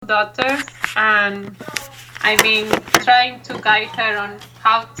daughters, and I've been trying to guide her on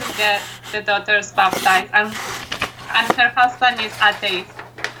how to get the daughters baptized. And her husband is atheist,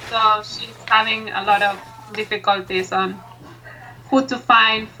 so she's having a lot of difficulties on who to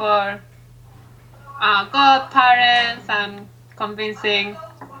find for godparents and convincing.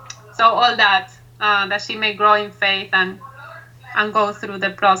 So all that, that she may grow in faith and go through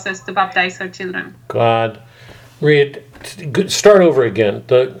the process to baptize her children. God. Maria, start over again.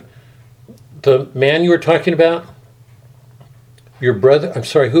 The man you were talking about? Your brother? I'm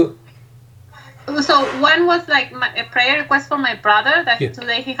sorry, who? So one was like a prayer request for my brother, that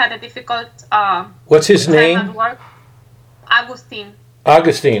today he had a difficult what's his name? At work. Augustine.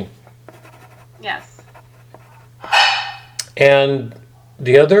 Augustine. Yes. And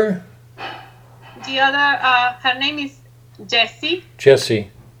the other? The other, her name is Jessie. Jessie.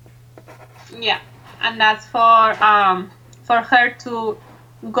 Yeah, and that's for her to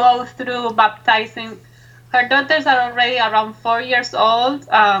go through baptizing. Her daughters are already around 4 years old,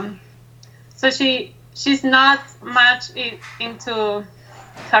 so she's not much into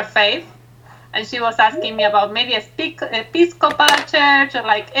her faith, and she was asking me about maybe a Episcopal church or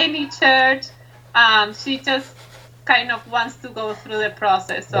like any church. She just kind of wants to go through the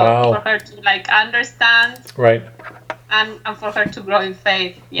process, so for her to like understand, right, and for her to grow in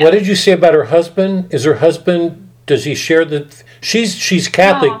faith. Yeah. What did you say about her husband? Is her husband? Does he share the? She's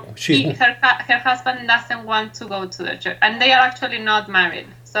Catholic. No, her husband doesn't want to go to the church, and they are actually not married,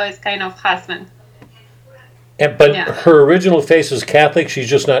 so it's kind of husband. But her original faith is Catholic. She's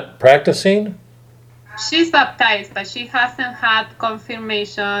just not practicing. She's baptized, but she hasn't had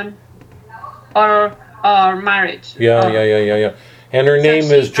confirmation or marriage. Yeah. And her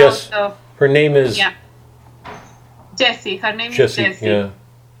name is Jess. Her name is Jessie. Her name is Jessie.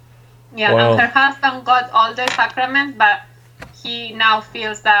 Yeah, wow. And her husband got all the sacraments, but he now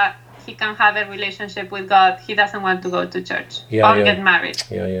feels that he can have a relationship with God. He doesn't want to go to church or get married.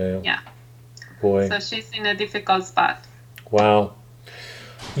 Yeah. Boy. So she's in a difficult spot. Wow.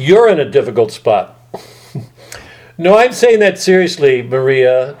 You're in a difficult spot. No, I'm saying that seriously,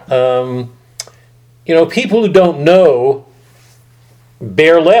 Maria. People who don't know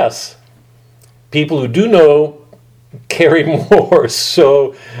bear less. People who do know carry more.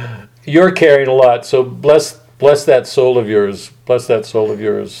 So you're carrying a lot. So bless that soul of yours. Bless that soul of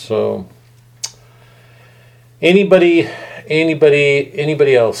yours. So anybody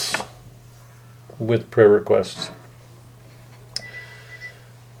else with prayer requests?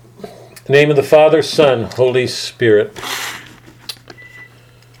 In the name of the Father, Son, Holy Spirit.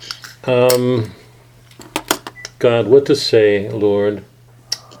 God, what to say, Lord?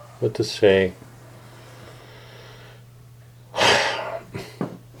 What to say?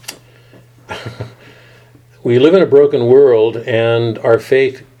 We live in a broken world, and our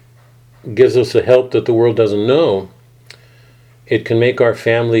faith gives us a help that the world doesn't know. It can make our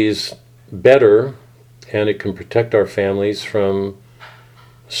families better, and it can protect our families from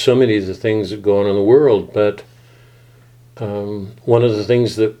so many of the things that go on in the world. But one of the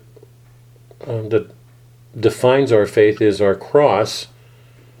things that defines our faith is our cross.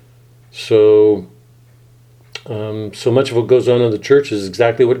 So much of what goes on in the church is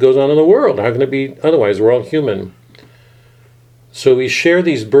exactly what goes on in the world. How can it be otherwise? We're all human. So we share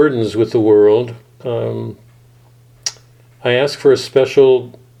these burdens with the world. I ask for a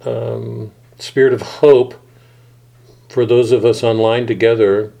special spirit of hope for those of us online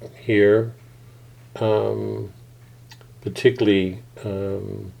together here, particularly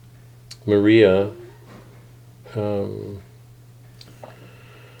Maria.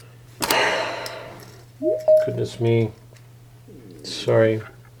 Goodness me. Sorry.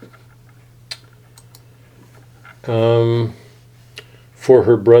 For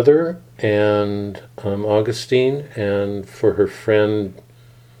her brother and Augustine, and for her friend.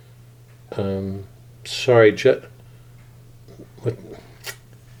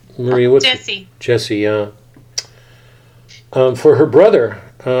 Maria, what's Jessie. Jessie, yeah. For her brother,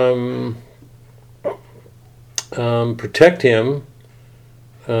 protect him.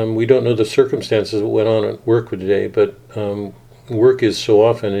 We don't know the circumstances that went on at work today, but work is so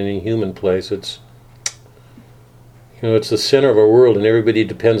often in a human place. It's the center of our world, and everybody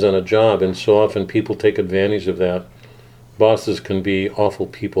depends on a job, and so often people take advantage of that. Bosses can be awful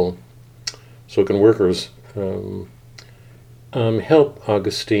people. So can workers. Help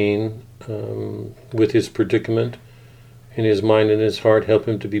Augustine with his predicament in his mind and his heart. Help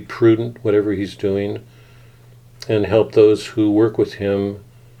him to be prudent, whatever he's doing, and help those who work with him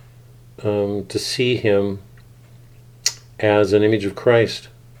to see him as an image of Christ.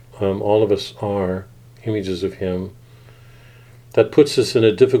 All of us are images of him. that puts us in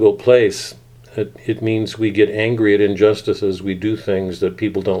a difficult place. It means we get angry at injustices, we do things that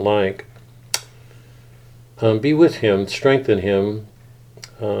people don't like. Be with him, strengthen him,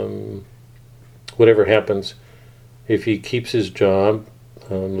 whatever happens. If he keeps his job,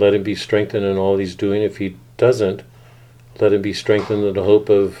 let him be strengthened in all he's doing. If he doesn't, let him be strengthened in the hope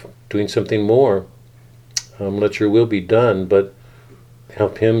of doing something more. Let your will be done, but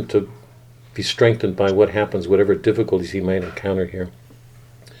help him to be strengthened by what happens, whatever difficulties he might encounter here.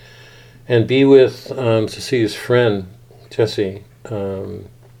 And be with Cecilia's friend, Jessie, and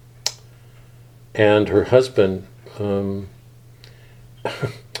her husband.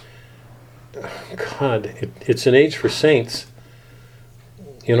 God, it's an age for saints.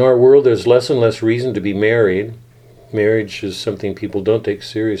 In our world, there's less and less reason to be married. Marriage is something people don't take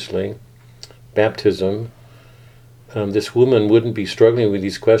seriously. Baptism. This woman wouldn't be struggling with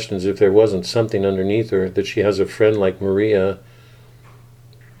these questions if there wasn't something underneath her. That she has a friend like Maria,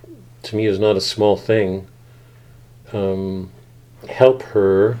 to me, is not a small thing. Help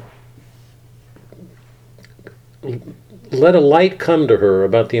her. Let a light come to her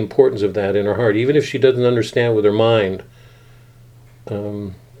about the importance of that in her heart, even if she doesn't understand with her mind.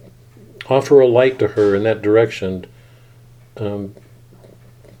 Offer a light to her in that direction,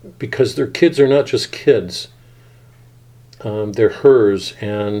 because their kids are not just kids. They're hers,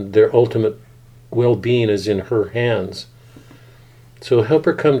 and their ultimate well-being is in her hands. So help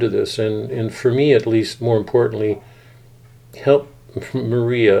her come to this, and for me at least, more importantly, help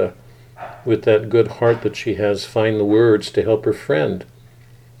Maria with that good heart that she has, find the words to help her friend.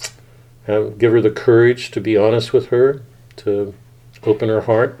 Give her the courage to be honest with her, to open her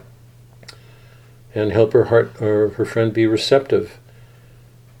heart, and help her heart or her friend be receptive.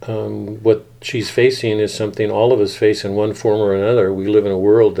 What she's facing is something all of us face in one form or another. We live in a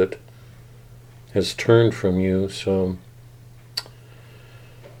world that has turned from you, so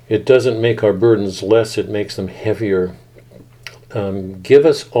it doesn't make our burdens less, it makes them heavier. Give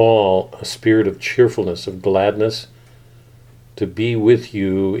us all a spirit of cheerfulness, of gladness, to be with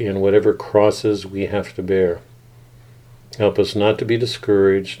you in whatever crosses we have to bear. Help us not to be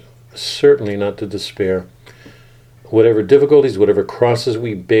discouraged, certainly not to despair. Whatever difficulties, whatever crosses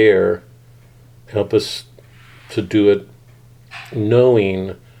we bear, help us to do it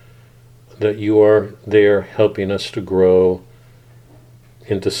knowing that you are there helping us to grow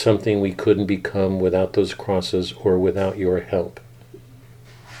into something we couldn't become without those crosses or without your help.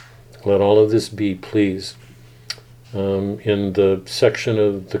 Let all of this be, please. In the section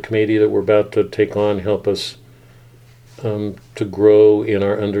of the committee that we're about to take on, help us to grow in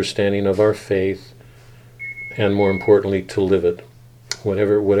our understanding of our faith, and more importantly, to live it.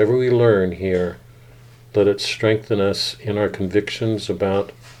 Whatever we learn here, let it strengthen us in our convictions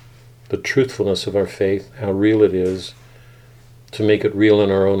about the truthfulness of our faith, how real it is, to make it real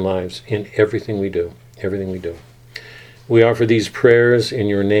in our own lives, in everything we do, everything we do. We offer these prayers in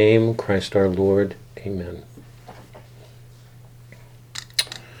your name, Christ our Lord. Amen.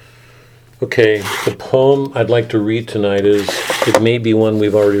 Okay, the poem I'd like to read tonight it may be one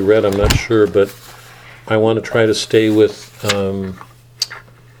we've already read, I'm not sure, but I want to try to stay with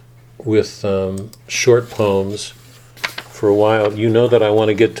short poems for a while. You know that I want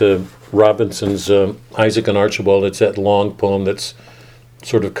to get to Robinson's Isaac and Archibald. It's that long poem that's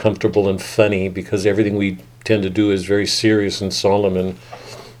sort of comfortable and funny, because everything we tend to do is very serious and solemn, and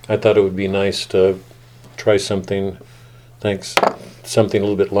I thought it would be nice to try something a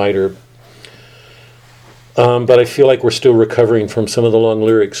little bit lighter. But I feel like we're still recovering from some of the long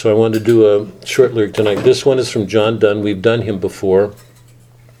lyrics, so I wanted to do a short lyric tonight. This one is from John Donne. We've done him before.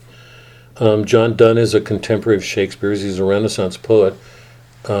 John Donne is a contemporary of Shakespeare's. He's a Renaissance poet.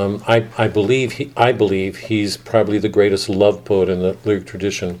 I believe he's probably the greatest love poet in the lyric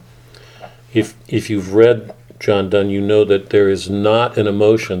tradition. If you've read John Donne, you know that there is not an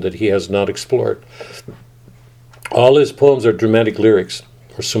emotion that he has not explored. All his poems are dramatic lyrics,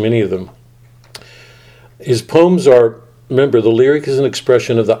 or so many of them. His poems are, remember, the lyric is an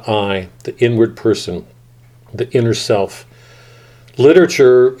expression of the I, the inward person, the inner self.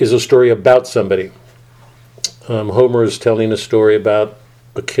 Literature is a story about somebody. Homer is telling a story about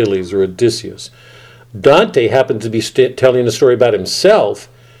Achilles or Odysseus. Dante happened to be telling a story about himself,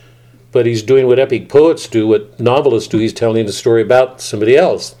 but he's doing what epic poets do, what novelists do. He's telling a story about somebody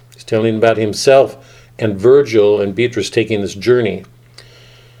else. He's telling about himself and Virgil and Beatrice taking this journey.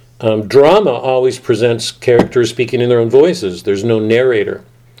 Drama always presents characters speaking in their own voices. There's no narrator.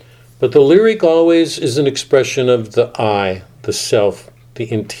 But the lyric always is an expression of the I, the self,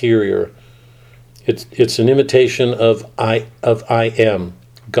 the interior. It's an imitation of I am.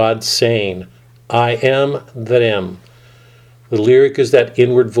 God saying, I am that am. The lyric is that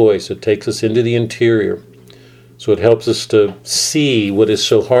inward voice. It takes us into the interior. So it helps us to see what is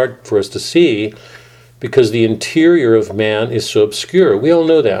so hard for us to see, because the interior of man is so obscure. We all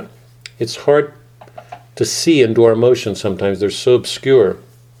know that. It's hard to see into our emotions sometimes. They're so obscure.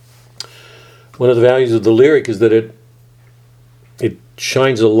 One of the values of the lyric is that it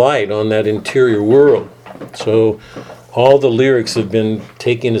shines a light on that interior world. So all the lyrics have been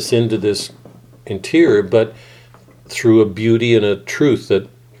taking us into this interior, but through a beauty and a truth that's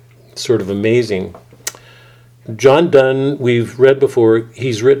sort of amazing. John Donne, we've read before,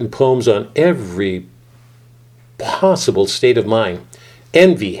 he's written poems on every possible state of mind.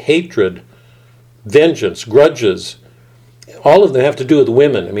 Envy, hatred, vengeance, grudges. All of them have to do with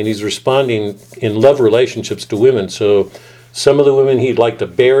women. I mean, he's responding in love relationships to women. So some of the women he'd like to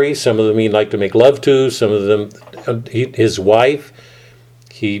bury, some of them he'd like to make love to, some of them his wife.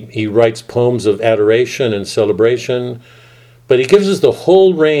 He writes poems of adoration and celebration. But he gives us the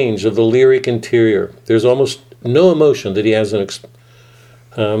whole range of the lyric interior. There's almost no emotion that he hasn't.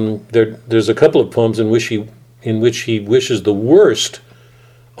 There's a couple of poems in which he wishes the worst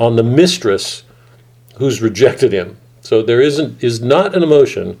on the mistress who's rejected him. So there is not an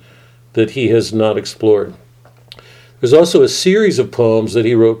emotion that he has not explored. There's also a series of poems that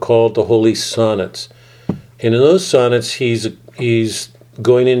he wrote called the Holy Sonnets. And in those sonnets, he's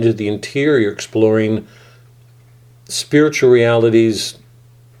going into the interior, exploring spiritual realities,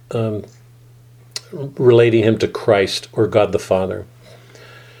 relating him to Christ or God the Father.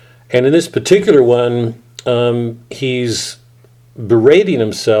 And in this particular one, he's berating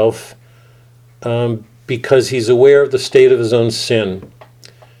himself because he's aware of the state of his own sin.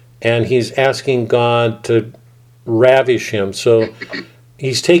 And he's asking God to ravish him. So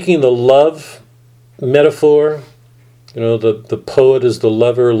he's taking the love metaphor. The poet is the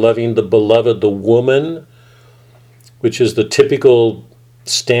lover loving the beloved, the woman, which is the typical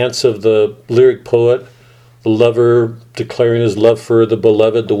stance of the lyric poet. The lover declaring his love for the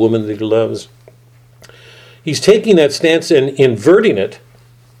beloved, the woman that he loves. He's taking that stance and inverting it.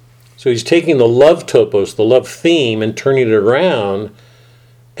 So he's taking the love topos, the love theme, and turning it around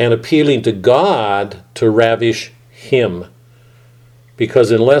and appealing to God to ravish him.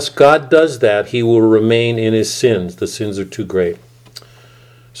 Because unless God does that, he will remain in his sins. The sins are too great.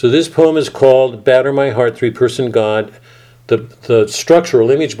 So this poem is called Batter My Heart, Three-Person God. The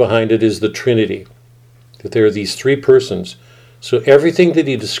structural image behind it is the Trinity, that there are these three persons. So everything that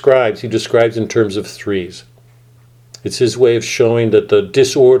he describes in terms of threes. It's his way of showing that the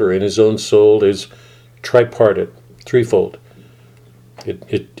disorder in his own soul is tripartite, threefold.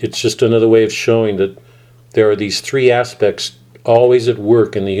 It's just another way of showing that there are these three aspects always at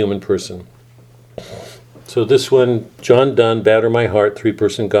work in the human person. So this one, John Donne, Batter My Heart,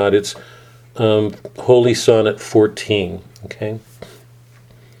 Three-Person God, it's Holy Sonnet 14, okay?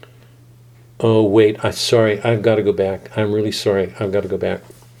 Oh, wait, sorry, I've got to go back. I'm really sorry, I've got to go back.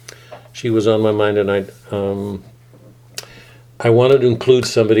 She was on my mind, and I wanted to include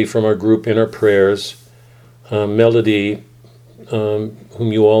somebody from our group in our prayers. Melody,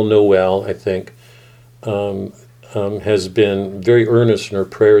 whom you all know well, I think, has been very earnest in her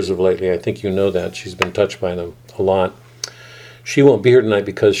prayers of lately. I think you know that. She's been touched by them a lot. She won't be here tonight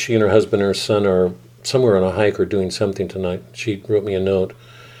because she and her husband and her son are somewhere on a hike or doing something tonight. She wrote me a note.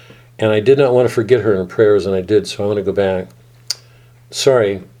 And I did not want to forget her in her prayers, and I did, so I want to go back.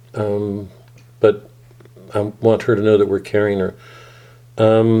 Sorry, but I want her to know that we're carrying her.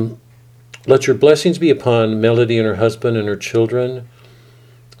 Let your blessings be upon Melody and her husband and her children,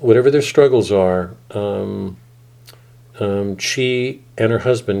 whatever their struggles are. She and her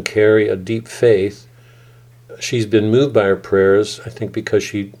husband carry a deep faith. She's been moved by our prayers, I think because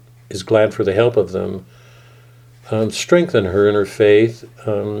she is glad for the help of them. Strengthen her in her faith.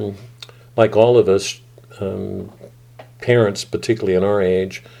 Like all of us, parents, particularly in our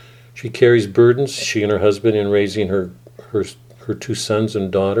age, she carries burdens, she and her husband, in raising her two sons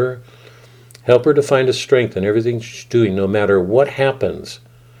and daughter. Help her to find a strength in everything she's doing, no matter what happens.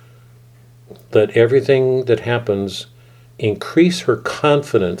 Let everything that happens increase her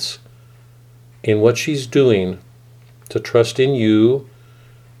confidence in what she's doing, to trust in you,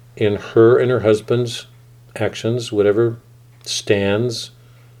 in her and her husband's actions, whatever stands,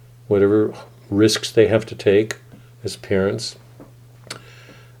 whatever risks they have to take as parents,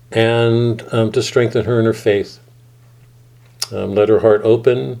 and to strengthen her in her faith. Let her heart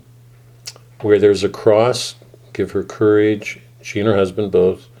open. Where there's a cross, give her courage, she and her husband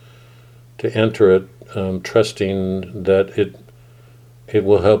both, to enter it, trusting that it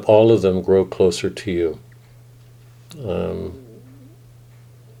will help all of them grow closer to you.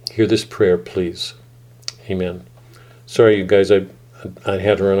 Hear this prayer, please. Amen. Sorry, you guys, I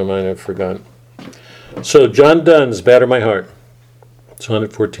had to run a mind, I forgot. So, John Donne's Batter My Heart,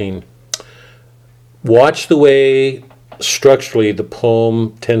 Sonnet 14. Watch the way structurally the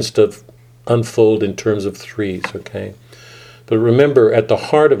poem tends to unfold in terms of threes, okay? But remember, at the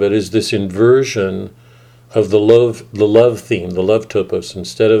heart of it is this inversion of the love theme, the love topos.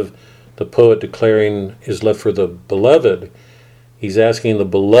 Instead of the poet declaring his love for the beloved, he's asking the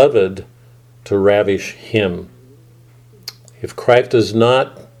beloved to ravish him. If Christ does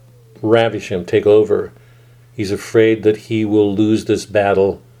not ravish him, take over, he's afraid that he will lose this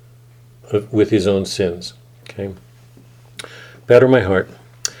battle with his own sins. Okay? Batter my heart.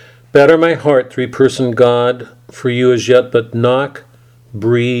 Batter my heart, three-person God, for you as yet but knock,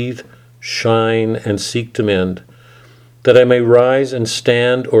 breathe, shine, and seek to mend, that I may rise and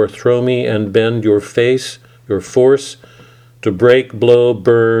stand, or throw me and bend your face, your force, to break, blow,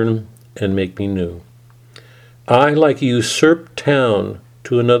 burn, and make me new. I, like a usurped town,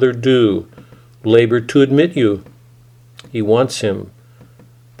 to another due, labor to admit you. He wants him,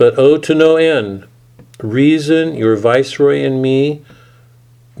 but oh, to no end. Reason, your viceroy and me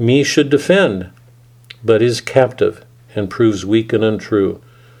should defend, but is captive, and proves weak and untrue.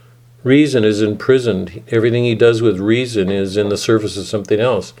 Reason is imprisoned. Everything he does with reason is in the service of something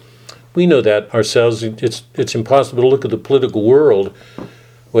else. We know that ourselves. It's impossible to look at the political world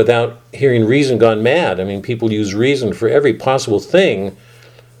without hearing reason gone mad. I mean, people use reason for every possible thing,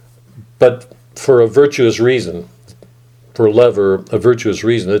 but for a virtuous reason, for love or a virtuous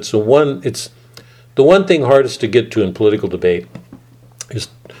reason. It's the one thing hardest to get to in political debate is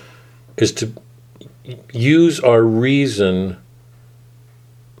to use our reason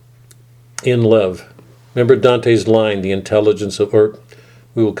in love. Remember Dante's line, the intelligence of, or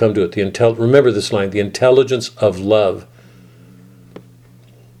we will come to it, remember this line, the intelligence of love.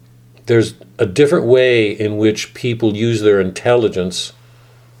 There's a different way in which people use their intelligence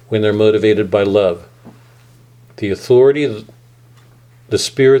when they're motivated by love. The authority, the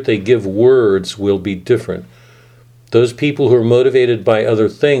spirit they give words will be different. Those people who are motivated by other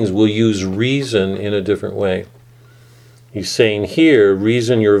things will use reason in a different way. He's saying here,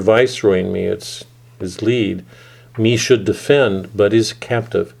 reason your viceroy in me, it's his lead, me should defend, but is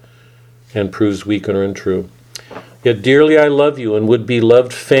captive, and proves weak and untrue. Yet dearly I love you, and would be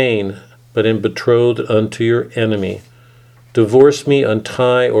loved fain, but am betrothed unto your enemy. Divorce me,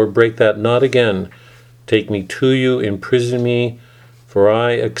 untie, or break that knot again. Take me to you, imprison me, for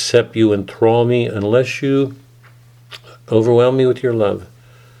I accept you, enthrall me, unless you overwhelm me with your love.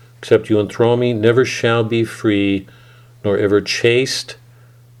 Except you enthrall me, never shall be free, nor ever chaste,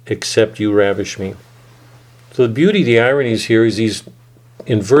 except you ravish me. So the beauty, the ironies here is he's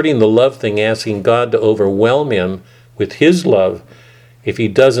inverting the love thing, asking God to overwhelm him with his love. If he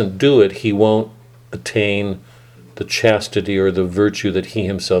doesn't do it, he won't attain the chastity or the virtue that he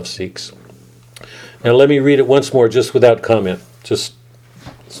himself seeks. Now let me read it once more, just without comment, just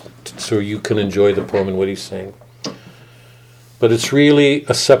so you can enjoy the poem and what he's saying. But it's really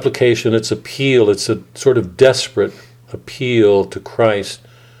a supplication, it's appeal, it's a sort of desperate appeal to Christ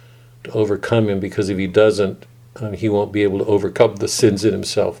to overcome him, because if he doesn't, he won't be able to overcome the sins in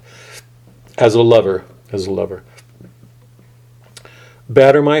himself. As a lover.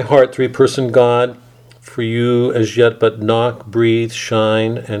 Batter my heart, three-person God, for you as yet but knock, breathe,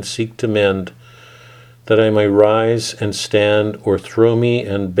 shine, and seek to mend, that I may rise and stand, or throw me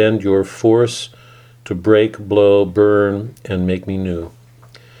and bend your force, to break, blow, burn, and make me new.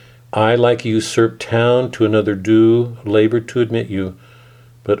 I, like a usurped town, to another due, labor to admit you,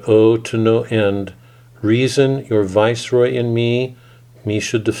 but oh, to no end. Reason, your viceroy in me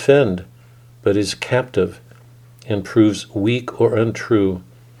should defend, but is captive, and proves weak or untrue.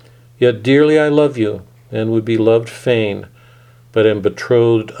 Yet dearly I love you, and would be loved fain, but am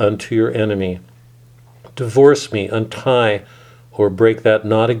betrothed unto your enemy. Divorce me, untie, or break that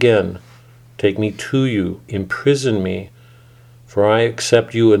knot again. Take me to you, imprison me, for I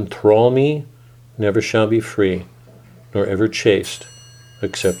accept you, enthrall me, never shall be free, nor ever chaste,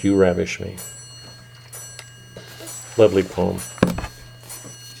 except you ravish me. Lovely poem.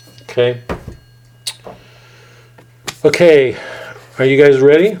 Okay, are you guys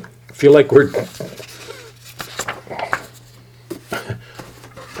ready? I feel like we're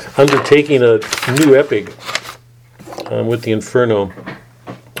undertaking a new epic with the Inferno,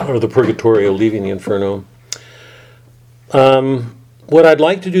 or the Purgatorio, leaving the Inferno. What I'd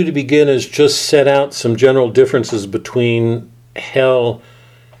like to do to begin is just set out some general differences between hell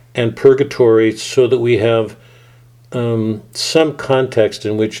and purgatory, so that we have some context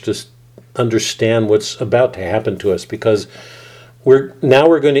in which to understand what's about to happen to us, because we're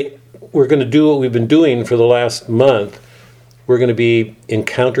going to do what we've been doing for the last month, we're going to be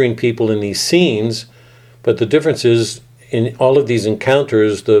encountering people in these scenes, but the difference is in all of these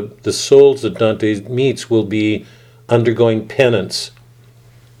encounters, the souls that Dante meets will be undergoing penance.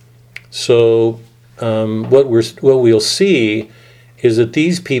 So what we'll see is that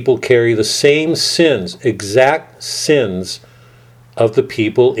these people carry the same sins, exact sins of the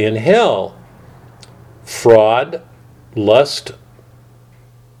people in hell: fraud, lust,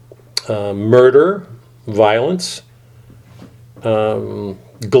 murder, violence,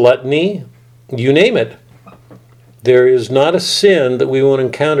 gluttony, you name it. There is not a sin that we won't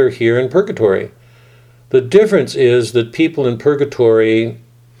encounter here in purgatory. The difference is that people in purgatory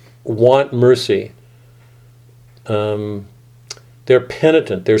want mercy. They're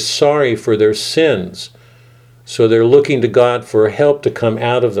penitent. They're sorry for their sins. So they're looking to God for help to come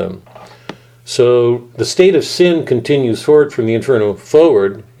out of them. So the state of sin continues forward from the inferno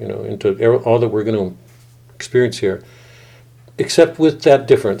forward, into all that we're going to experience here, except with that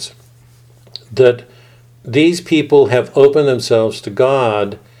difference, that these people have opened themselves to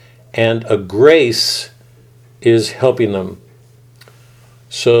God, and a grace is helping them.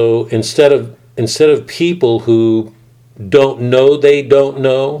 So instead of people who don't know they don't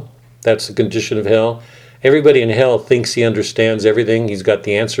know, that's the condition of hell. Everybody in hell thinks he understands everything. He's got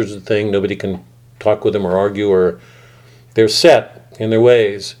the answers to the thing. Nobody can talk with him or argue, or they're set in their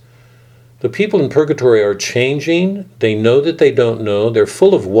ways. The people in purgatory are changing. They know that they don't know. They're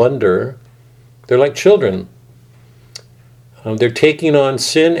full of wonder. They're like children. They're taking on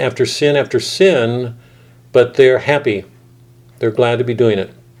sin after sin after sin, but they're happy. They're glad to be doing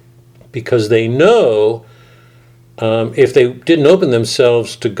it because they know if they didn't open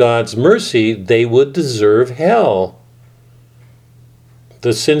themselves to God's mercy, they would deserve hell.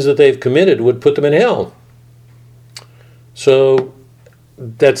 The sins that they've committed would put them in hell. So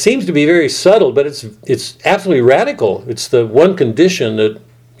that seems to be very subtle, but it's absolutely radical. It's the one condition that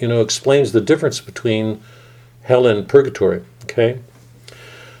explains the difference between hell and purgatory. Okay.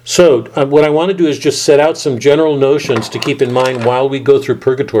 So what I want to do is just set out some general notions to keep in mind while we go through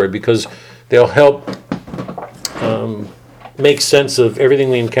purgatory, because they'll help make sense of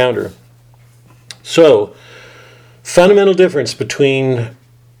everything we encounter. So, fundamental difference between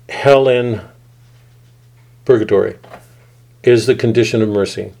hell and purgatory is the condition of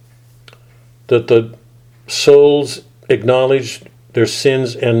mercy. That the souls acknowledge their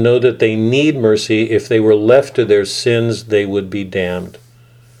sins and know that they need mercy. If they were left to their sins, they would be damned.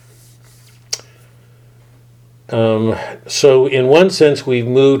 So in one sense, we've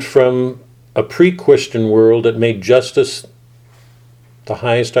moved from a pre-Christian world that made justice the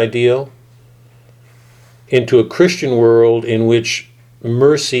highest ideal into a Christian world in which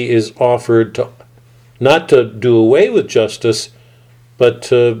mercy is offered to not to do away with justice, but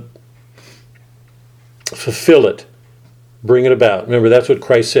to fulfill it, bring it about. Remember, that's what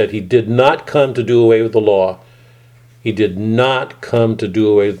Christ said. He did not come to do away with the law. He did not come to do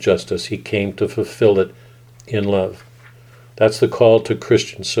away with justice. He came to fulfill it in love. That's the call to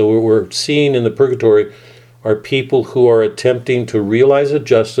Christians. So what we're seeing in the purgatory are people who are attempting to realize a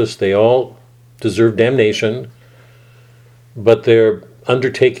justice. They all deserve damnation, but they're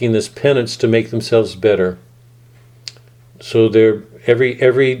undertaking this penance to make themselves better. So they're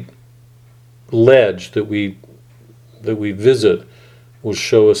every ledge that we visit will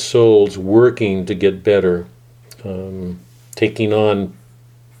show us souls working to get better, taking on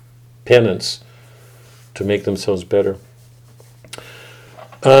penance to make themselves better.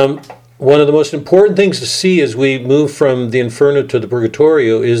 One of the most important things to see as we move from the Inferno to the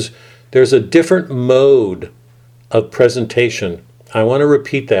Purgatorio is there's a different mode of presentation. I want to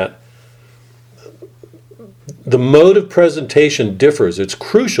repeat that. The mode of presentation differs. It's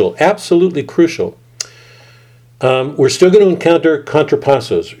crucial, absolutely crucial. We're still going to encounter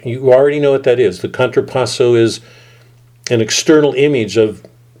contrapassos. You already know what that is. The contrapasso is an external image of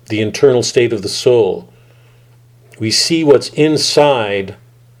the internal state of the soul. We see what's inside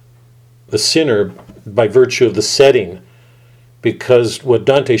the sinner by virtue of the setting, because what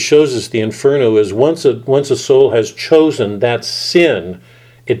Dante shows us the Inferno is once a soul has chosen that sin,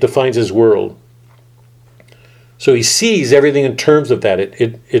 it defines his world. So he sees everything in terms of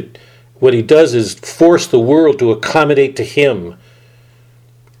that. What he does is force the world to accommodate to him.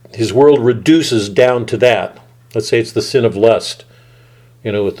 His world reduces down to that. Let's say it's the sin of lust,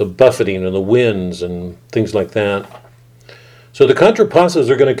 with the buffeting and the winds and things like that. So the contrapassos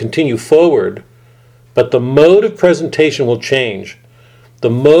are going to continue forward, but the mode of presentation will change. The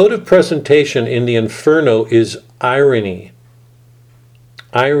mode of presentation in the Inferno is irony.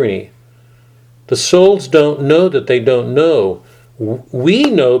 Irony. The souls don't know that they don't know. We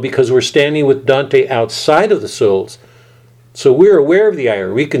know because we're standing with Dante outside of the souls. So we're aware of the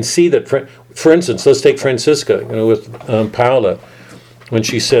irony. We can see that, for instance, let's take Francisca, with Paula, when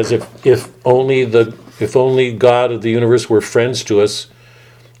she says, if only God of the universe were friends to us,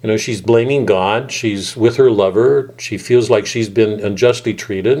 she's blaming God. She's with her lover. She feels like she's been unjustly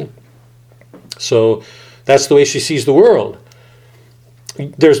treated. So that's the way she sees the world.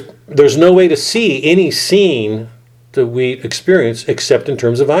 There's no way to see any scene that we experience except in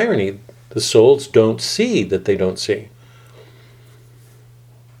terms of irony. The souls don't see that they don't see.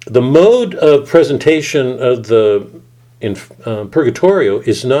 The mode of presentation of in Purgatorio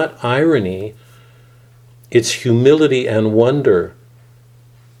is not irony, it's humility and wonder.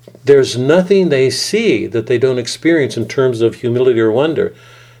 There's nothing they see that they don't experience in terms of humility or wonder.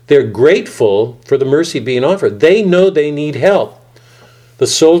 They're grateful for the mercy being offered. They know they need help. The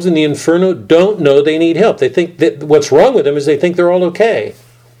souls in the inferno don't know they need help. They think that what's wrong with them is they think they're all okay.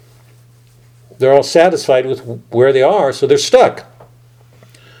 They're all satisfied with where they are, so they're stuck.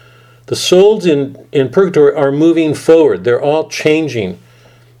 The souls in Purgatory are moving forward. They're all changing.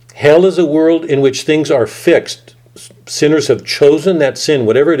 Hell is a world in which things are fixed. Sinners have chosen that sin,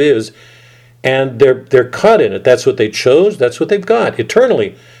 whatever it is, and they're caught in it. That's what they chose. That's what they've got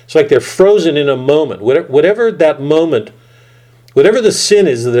eternally. It's like they're frozen in a moment. Whatever that moment, whatever the sin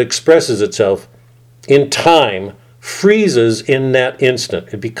is that expresses itself in time, freezes in that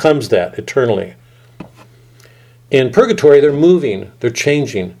instant. It becomes that eternally. In Purgatory, they're moving. They're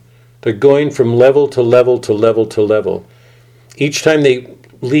changing. They're going from level to level to level to level. Each time they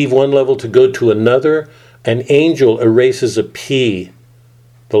leave one level to go to another, an angel erases a P,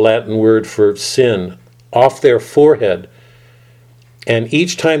 the Latin word for sin, off their forehead. And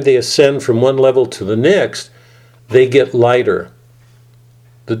each time they ascend from one level to the next, they get lighter.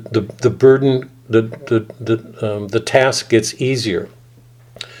 The burden, the task gets easier.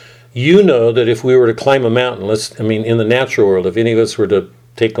 You know that if we were to climb a mountain, in the natural world, if any of us were to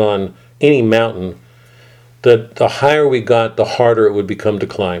take on any mountain, that the higher we got, the harder it would become to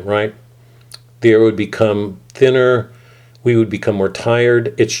climb, right? The air would become thinner, we would become more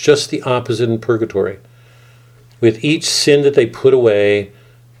tired. It's just the opposite in Purgatory. With each sin that they put away,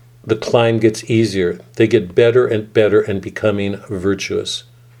 the climb gets easier. They get better and better and becoming virtuous.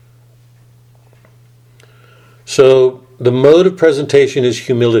 So the mode of presentation is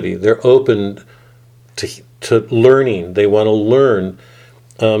humility. They're open to learning. They want to learn.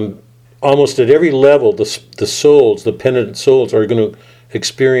 Almost at every level, the souls, the penitent souls, are going to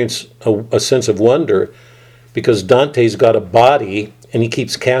experience a sense of wonder, because Dante's got a body and he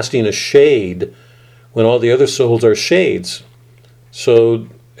keeps casting a shade when all the other souls are shades. So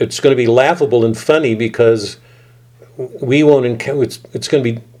it's going to be laughable and funny, because we won't encounter, it's going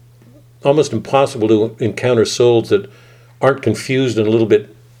to be almost impossible to encounter souls that aren't confused and a little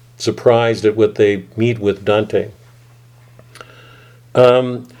bit surprised at what they meet with Dante.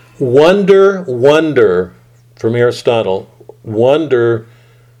 Wonder, from Aristotle, wonder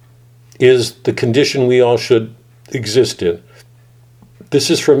is the condition we all should exist in. This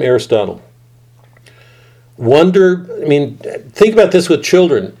is from Aristotle. Wonder, think about this with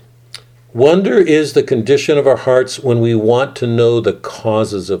children. Wonder is the condition of our hearts when we want to know the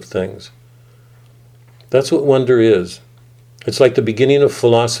causes of things. That's what wonder is. It's like the beginning of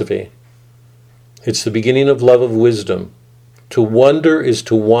philosophy. It's the beginning of love of wisdom. To wonder is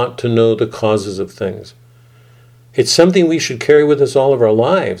to want to know the causes of things. It's something we should carry with us all of our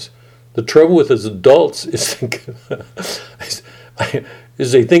lives. The trouble with us adults is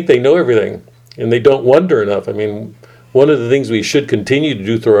they think they know everything, and they don't wonder enough. One of the things we should continue to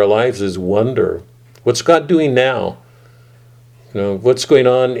do through our lives is wonder. What's God doing now? What's going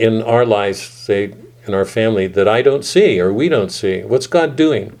on in our lives, say, in our family, that I don't see or we don't see? What's God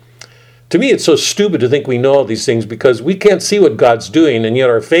doing? To me, it's so stupid to think we know all these things, because we can't see what God's doing, and yet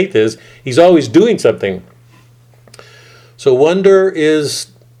our faith is He's always doing something. So wonder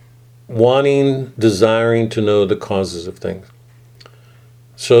is wanting, desiring to know the causes of things.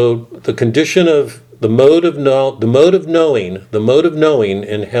 So the condition of the mode of knowing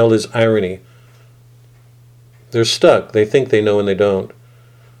in hell is irony. They're stuck. They think they know and they don't.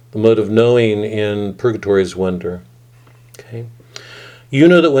 The mode of knowing in Purgatory is wonder. Okay. You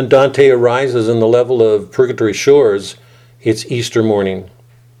know that when Dante arises in the level of Purgatory shores, it's Easter morning.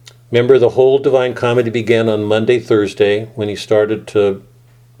 Remember, the whole Divine Comedy began on Monday, Thursday, when he started to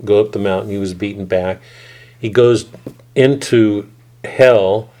go up the mountain. He was beaten back. He goes into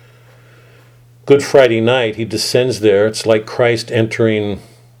hell. Good Friday night, he descends there. It's like Christ entering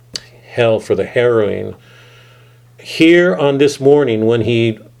hell for the harrowing. Here on this morning, when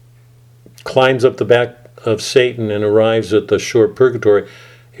he climbs up the back of Satan and arrives at the shore of Purgatory,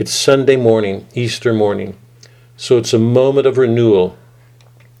 it's Sunday morning, Easter morning. So it's a moment of renewal.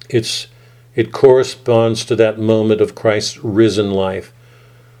 It corresponds to that moment of Christ's risen life.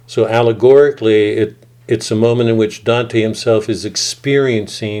 So allegorically, it's a moment in which Dante himself is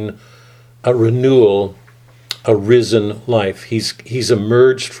experiencing a renewal, a risen life. He's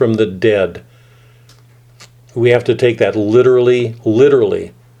emerged from the dead. We have to take that literally,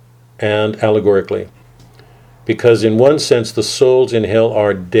 and allegorically. Because in one sense, the souls in hell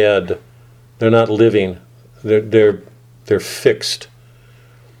are dead. They're not living. They're fixed.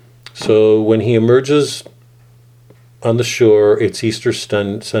 So when he emerges on the shore, it's Easter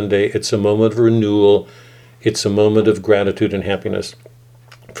Sunday. It's a moment of renewal. It's a moment of gratitude and happiness.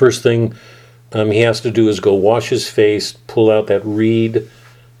 First thing he has to do is go wash his face, pull out that reed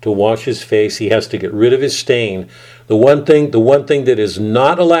to wash his face. He has to get rid of his stain. The one thing that is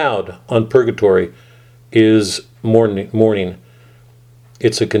not allowed on purgatory is mourning.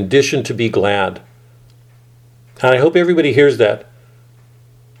 It's a condition to be glad. And I hope everybody hears that.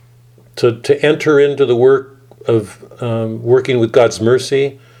 To enter into the work of working with God's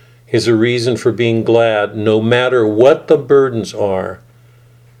mercy is a reason for being glad, no matter what the burdens are.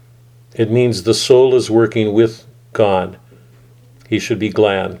 It means the soul is working with God. He should be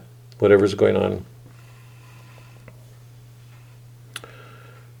glad, whatever's going on.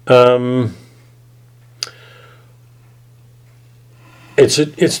 It's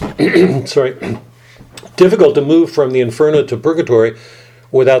sorry, difficult to move from the inferno to purgatory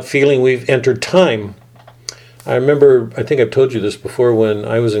without feeling we've entered time. I remember, I think I've told you this before, when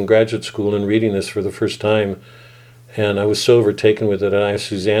I was in graduate school and reading this for the first time, and I was so overtaken with it, and I asked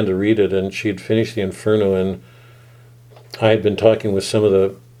Suzanne to read it, and she had finished the Inferno, and I had been talking with some of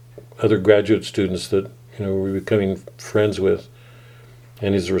the other graduate students that we were becoming friends with,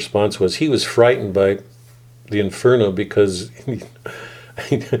 and his response was he was frightened by the Inferno because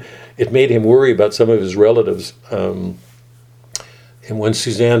it made him worry about some of his relatives. And when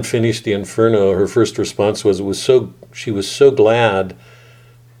Suzanne finished the Inferno, her first response was she was so glad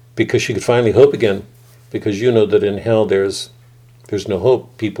because she could finally hope again. Because you know that in hell there's no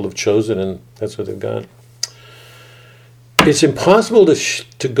hope. People have chosen, and that's what they've got. It's impossible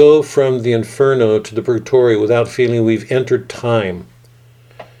to go from the Inferno to the Purgatorio without feeling we've entered time.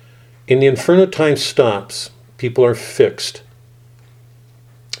 In the Inferno, time stops. People are fixed.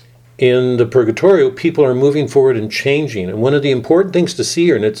 In the Purgatorio, people are moving forward and changing. And one of the important things to see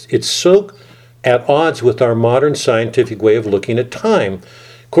here, and it's so at odds with our modern scientific way of looking at time.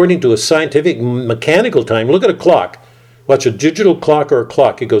 According to a scientific mechanical time, look at a clock. Watch a digital clock or a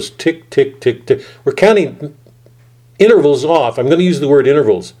clock. It goes tick, tick, tick, tick. We're counting intervals off. I'm going to use the word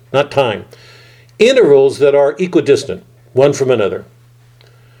intervals, not time. Intervals that are equidistant, one from another.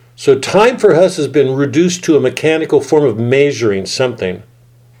 So time for us has been reduced to a mechanical form of measuring something.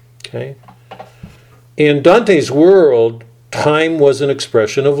 Okay? In Dante's world, time was an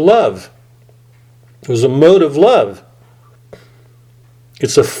expression of love. It was a mode of love.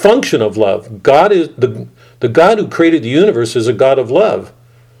 It's a function of love. God is the God who created the universe is a God of love.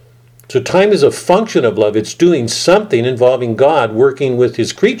 So time is a function of love. It's doing something involving God working with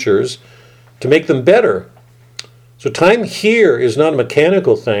his creatures to make them better. So time here is not a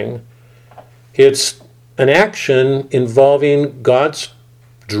mechanical thing. It's an action involving God's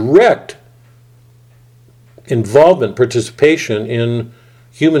direct involvement, participation in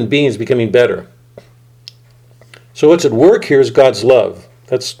human beings becoming better. So what's at work here is God's love.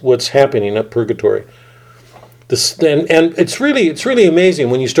 That's what's happening at purgatory. And it's really amazing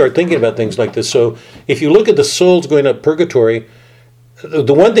when you start thinking about things like this. So if you look at the souls going up purgatory,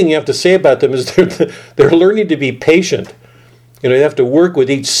 the one thing you have to say about them is they're learning to be patient. They have to work with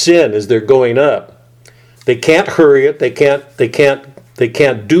each sin as they're going up. They can't hurry it. They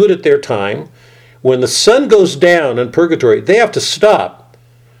can't do it at their time. When the sun goes down in purgatory, they have to stop.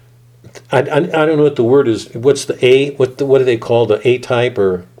 I don't know what the word is. What's the A? What do they call the A type?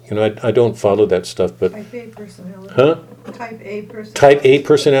 Or I don't follow that stuff. But Type A personality. Huh? Type A personality. Type A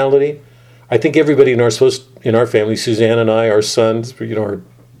personality. I think everybody in our family, Suzanne and I, our sons, are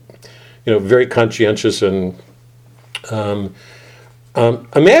very conscientious and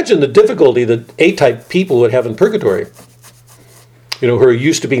imagine the difficulty that A-type people would have in purgatory. Who are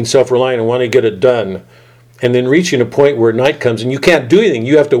used to being self-reliant and want to get it done. And then reaching a point where night comes and you can't do anything.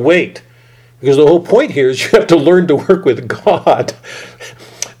 You have to wait. Because the whole point here is you have to learn to work with God.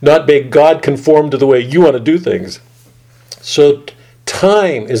 Not make God conform to the way you want to do things. So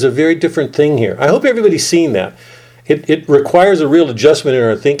time is a very different thing here. I hope everybody's seen that. It requires a real adjustment in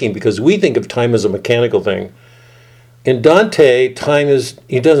our thinking because we think of time as a mechanical thing. In Dante,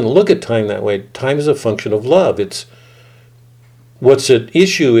 he doesn't look at time that way. Time is a function of love. What's at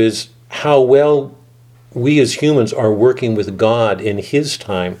issue is how well we as humans are working with God in his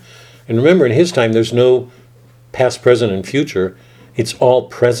time. And remember, in his time, there's no past, present, and future. It's all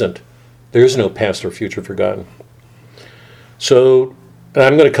present. There is no past or future for God. So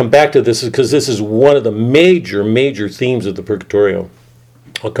I'm going to come back to this because this is one of the major themes of the Purgatorio.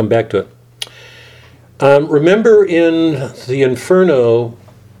 I'll come back to it. Remember in the Inferno,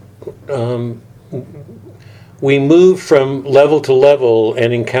 we moved from level to level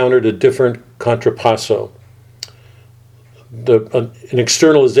and encountered a different contrapasso, an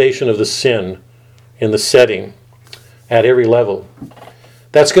externalization of the sin in the setting at every level.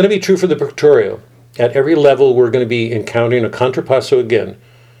 That's going to be true for the Purgatorio. At every level, we're going to be encountering a contrapasso again.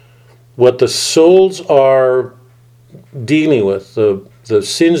 What the souls are dealing with, the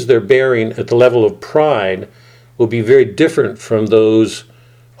sins they're bearing at the level of pride, will be very different from those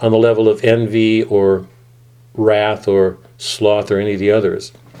on the level of envy or wrath or sloth or any of the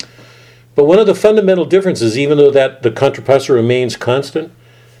others. But one of the fundamental differences, even though that the contrapasso remains constant,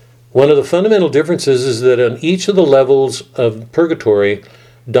 one of the fundamental differences is that on each of the levels of purgatory,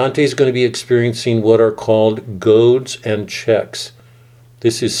 Dante is going to be experiencing what are called goads and checks.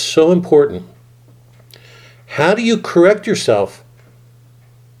 This is so important. How do you correct yourself?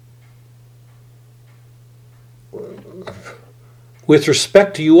 With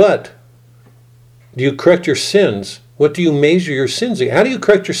respect to you what? Do you correct your sins? What do you measure your sins against? How do you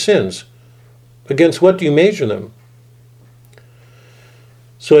correct your sins? Against what do you measure them?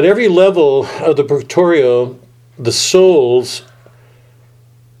 So at every level of the Purgatorio, the souls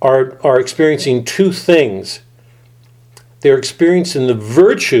are experiencing two things. They're experiencing the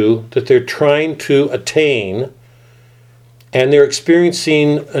virtue that they're trying to attain, and they're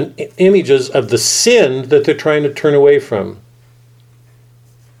experiencing images of the sin that they're trying to turn away from.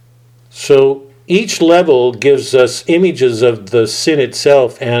 So each level gives us images of the sin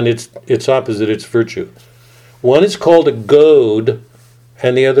itself and its opposite, its virtue. One is called a goad,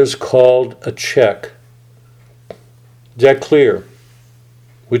 and the other is called a check. Is that clear?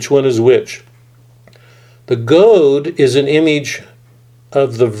 Which one is which? The goad is an image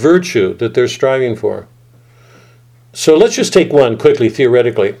of the virtue that they're striving for. So let's just take one quickly,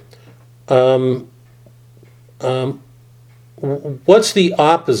 theoretically. What's the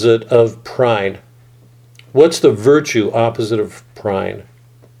opposite of pride? What's the virtue opposite of pride?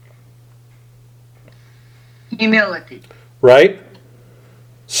 Humility. Right?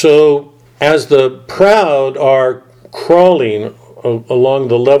 So as the proud are crawling along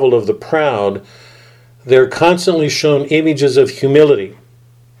the level of the proud, they're constantly shown images of humility.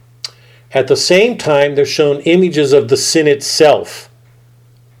 At the same time, they're shown images of the sin itself.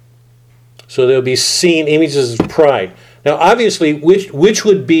 So they'll be seen images of pride. Now, obviously, which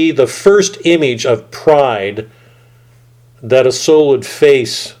would be the first image of pride that a soul would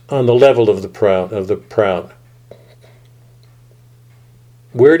face on the level of the proud?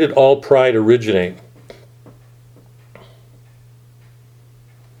 Where did all pride originate?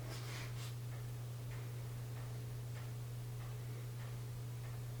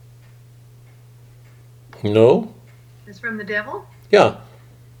 No? It's from the devil? Yeah.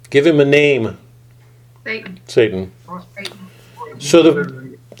 Give him a name. Satan. Satan. Or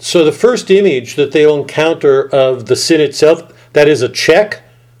Satan. So the first image that they'll encounter of the sin itself, that is a check.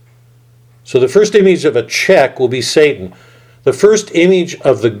 So the first image of a check will be Satan. The first image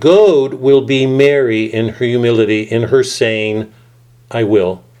of the goad will be Mary in her humility, in her saying, I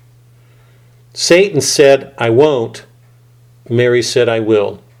will. Satan said, I won't. Mary said, I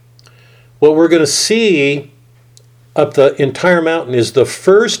will. What we're going to see up the entire mountain is the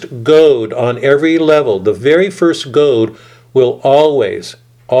first goad on every level. The very first goad will always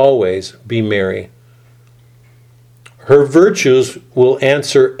be Mary. Her virtues will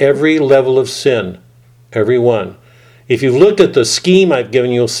answer every level of sin, every one. If you've looked at the scheme I've given,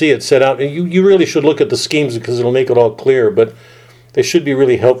 you'll see it set out. You really should look at the schemes because it'll make it all clear, but they should be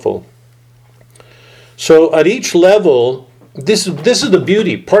really helpful. So at each level, this is the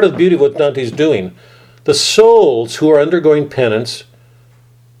beauty, part of the beauty of what Dante's doing. The souls who are undergoing penance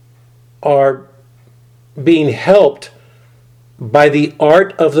are being helped by the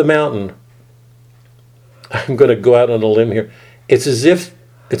art of the mountain. I'm going to go out on a limb here. It's as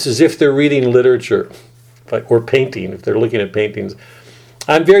if they're reading literature, or painting, if they're looking at paintings.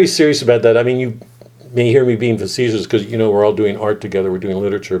 I'm very serious about that. I mean, you may hear me being facetious because, we're all doing art together, we're doing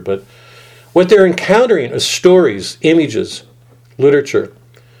literature, but what they're encountering is stories, images, literature.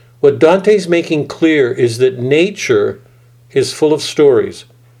 What Dante's making clear is that nature is full of stories,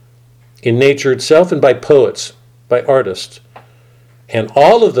 in nature itself and by poets, by artists. And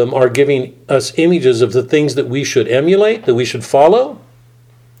all of them are giving us images of the things that we should emulate, that we should follow,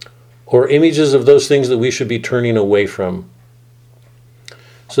 or images of those things that we should be turning away from.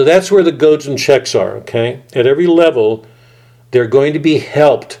 So that's where the goads and checks are, okay? At every level, they're going to be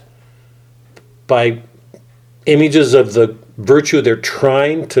helped by images of the virtue they're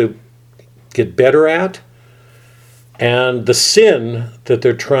trying to get better at and the sin that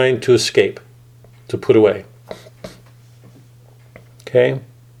they're trying to escape, to put away. Okay?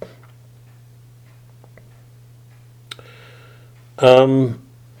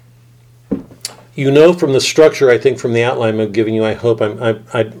 You know from the structure, I think from the outline I'm giving you, I hope,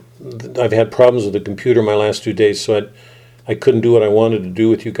 I've had problems with the computer my last 2 days, so I couldn't do what I wanted to do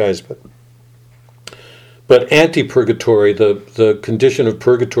with you guys. But anti-purgatory, the condition of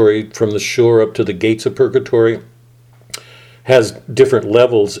purgatory from the shore up to the gates of purgatory, has different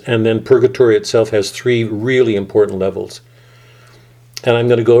levels, and then purgatory itself has 3 really important levels. And I'm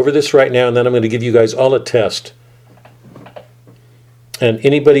going to go over this right now, and then I'm going to give you guys all a test. And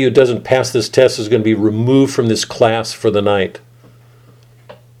anybody who doesn't pass this test is going to be removed from this class for the night.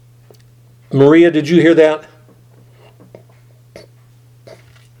 Maria, did you hear that? I'm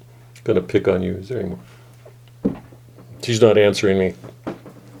going to pick on you. Is there any more? She's not answering me.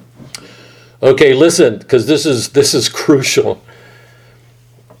 Okay, listen, because this is crucial.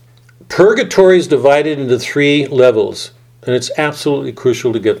 Purgatory is divided into 3 levels, and it's absolutely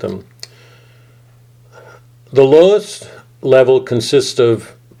crucial to get them. The lowest level consists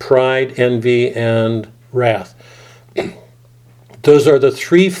of pride, envy, and wrath. Those are the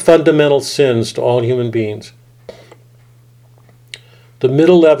 3 fundamental sins to all human beings. The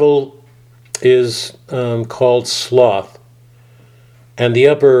middle level is called sloth, and the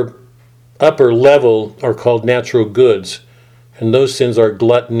upper level are called natural goods, and those sins are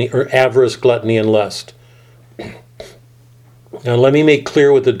gluttony, or avarice, gluttony, and lust. Now let me make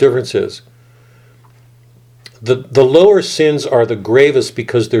clear what the difference is. The lower sins are the gravest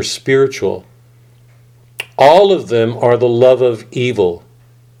because they're spiritual. All of them are the love of evil.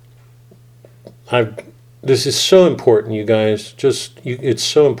 This is so important, you guys. It's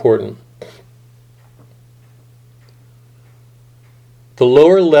so important. The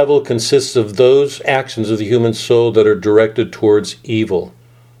lower level consists of those actions of the human soul that are directed towards evil.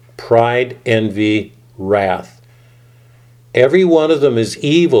 Pride, envy, wrath. Every one of them is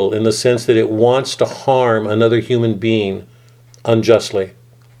evil in the sense that it wants to harm another human being unjustly.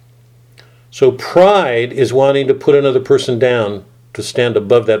 So pride is wanting to put another person down, to stand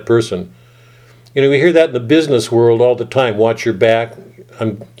above that person. We hear that in the business world all the time. Watch your back.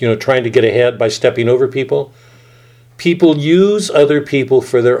 I'm, trying to get ahead by stepping over people. People use other people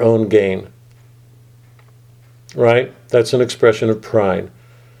for their own gain. Right? That's an expression of pride.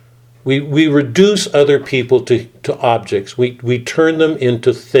 We reduce other people to objects. We turn them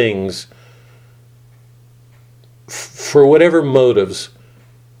into things for whatever motives.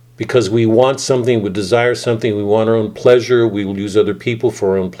 Because we want something, we desire something, we want our own pleasure, we will use other people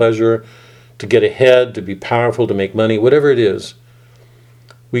for our own pleasure, to get ahead, to be powerful, to make money, whatever it is.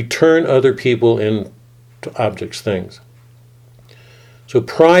 We turn other people into objects, things. So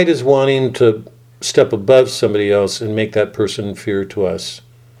pride is wanting to step above somebody else and make that person inferior to us.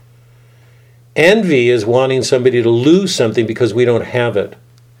 Envy is wanting somebody to lose something because we don't have it.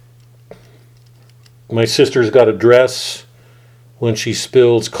 My sister's got a dress. When she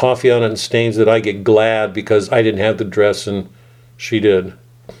spills coffee on it and stains it, I get glad because I didn't have the dress and she did.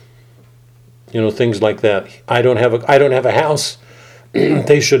 Things like that. I don't have a house.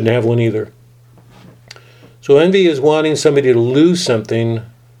 They shouldn't have one either. So envy is wanting somebody to lose something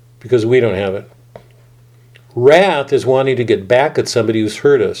because we don't have it. Wrath is wanting to get back at somebody who's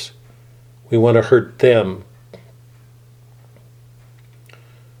hurt us. We want to hurt them.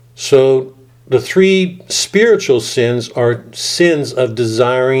 So the 3 spiritual sins are sins of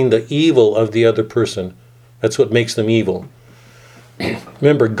desiring the evil of the other person. That's what makes them evil.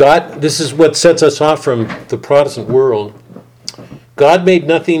 Remember, God, this is what sets us off from the Protestant world. God made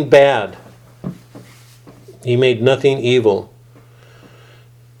nothing bad. He made nothing evil.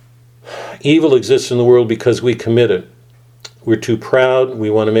 Evil exists in the world because we commit it. We're too proud.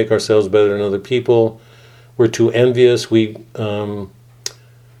 We want to make ourselves better than other people. We're too envious. We want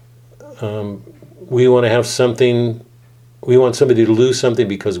to have something. We want somebody to lose something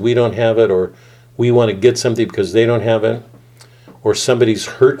because we don't have it, or we want to get something because they don't have it, or somebody's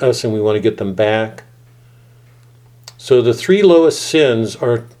hurt us and we want to get them back. So the 3 lowest sins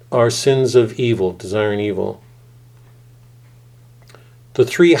are sins of evil, desiring evil. The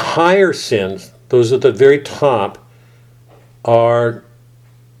 3 higher sins, those at the very top, are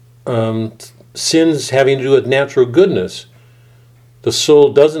sins having to do with natural goodness. The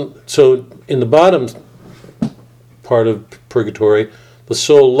soul doesn't, so in the bottom part of purgatory, The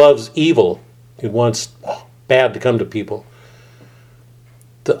soul loves evil. It wants bad to come to people.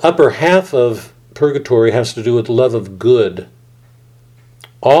 The upper half of purgatory has to do with love of good.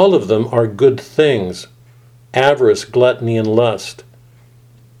 All of them are good things. Avarice, gluttony, and lust.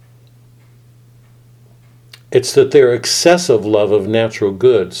 It's that they're excessive love of natural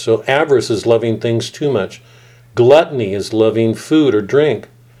goods. So avarice is loving things too much. Gluttony is loving food or drink.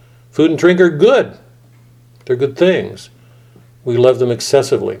 Food and drink are good. They're good things. We love them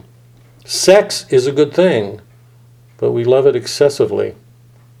excessively. Sex is a good thing, but we love it excessively.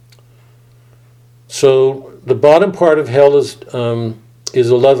 So the bottom part of hell is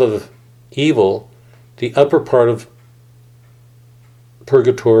a love of evil. The upper part of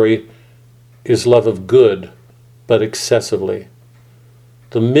purgatory is love of good, but excessively.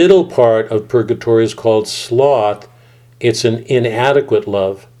 The middle part of purgatory is called sloth. It's an inadequate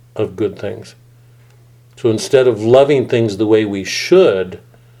love of good things. So instead of loving things the way we should,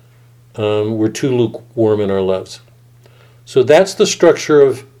 we're too lukewarm in our loves. So that's the structure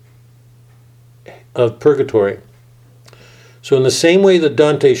of purgatory. So in the same way that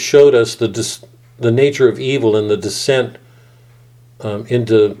Dante showed us the nature of evil and the descent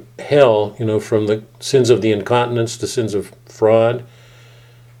into hell, from the sins of the incontinence to sins of fraud,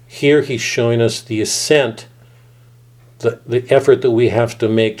 here he's showing us the ascent, the effort that we have to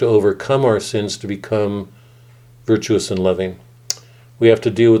make to overcome our sins to become virtuous and loving. We have to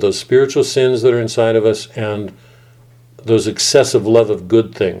deal with those spiritual sins that are inside of us and those excessive love of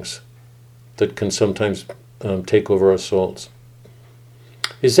good things that can sometimes take over our souls.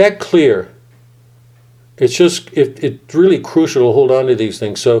 Is that clear? It's really crucial to hold on to these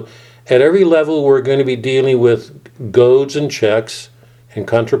things. So at every level we're going to be dealing with goads and checks and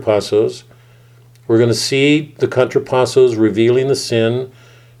contrapassos. We're going to see the contrapassos revealing the sin.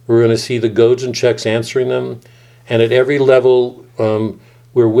 We're going to see the goads and checks answering them. And at every level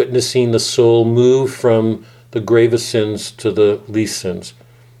we're witnessing the soul move from the gravest sins to the least sins.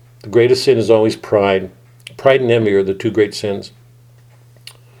 The greatest sin is always pride. Pride and envy are the two great sins.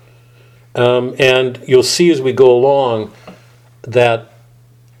 And you'll see as we go along that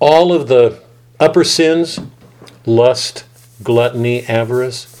all of the upper sins, lust, gluttony,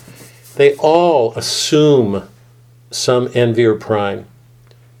 avarice, they all assume some envy or pride.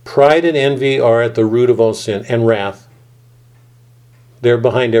 Pride and envy are at the root of all sin, and wrath. They're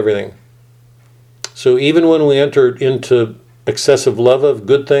behind everything. So even when we enter into excessive love of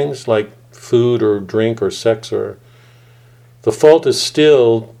good things like food or drink or sex, or the fault is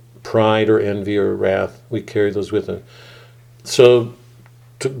still pride or envy or wrath. We carry those with us. So,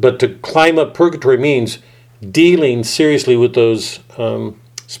 but to climb up purgatory means dealing seriously with those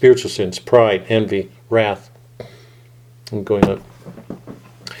spiritual sins, pride, envy, wrath, and going up.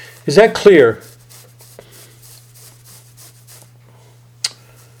 Is that clear?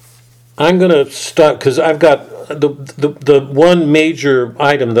 I'm going to stop because I've got the one major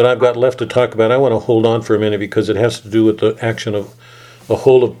item that I've got left to talk about. I want to hold on for a minute because it has to do with the action of the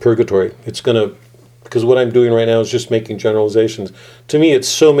whole of purgatory. Because what I'm doing right now is just making generalizations. To me, it's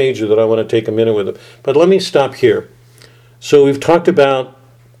so major that I want to take a minute with it. But let me stop here. So we've talked about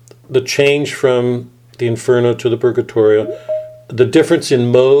the change from the Inferno to the Purgatorio, the difference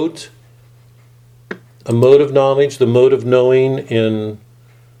in modes, a mode of knowledge, the mode of knowing in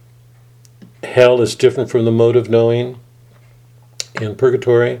hell is different from the mode of knowing in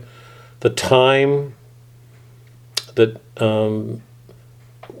purgatory. The time that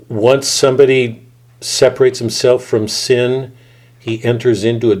once somebody separates himself from sin, he enters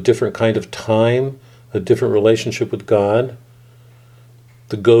into a different kind of time, a different relationship with God.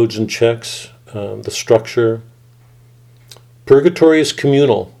 The goads and checks, the structure. Purgatory is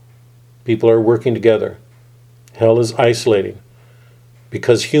communal. People are working together. Hell is isolating.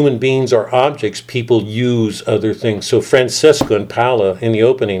 Because human beings are objects, people use other things. So Francesco and Paola, in the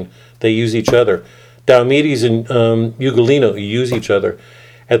opening, they use each other. Diomedes and Ugolino use each other.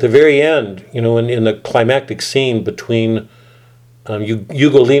 At the very end, in the climactic scene between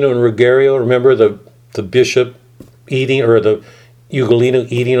Ugolino and Ruggiero, remember the bishop eating, or the Ugolino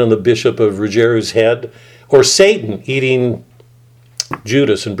eating on the bishop of Ruggiero's head, or Satan eating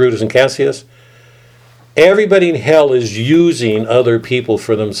Judas and Brutus and Cassius? Everybody in hell is using other people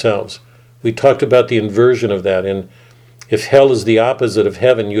for themselves. We talked about the inversion of that, and if hell is the opposite of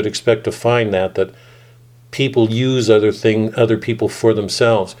heaven, you'd expect to find that people use other people for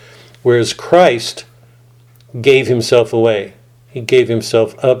themselves. Whereas Christ gave himself away. He gave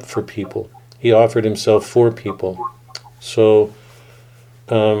himself up for people. He offered himself for people. So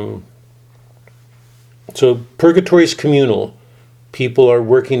purgatory is communal. People are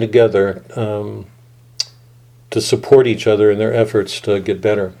working together. to support each other in their efforts to get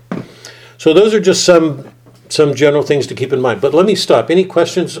better. So those are just some general things to keep in mind. But let me stop. Any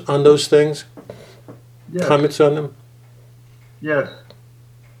questions on those things? Yes. Comments on them? Yes.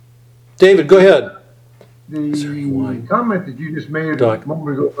 David, go ahead. The comment that you just made Doc. a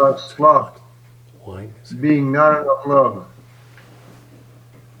moment ago about sloth Wine. being not enough love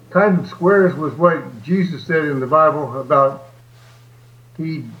kind of squares with what Jesus said in the Bible about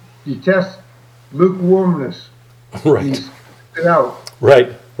he detests lukewarmness. He Right. spits it out. Right.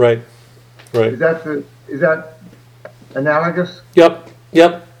 Is that analogous? Yep.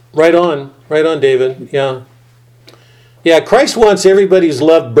 Right on, David. Yeah, Christ wants everybody's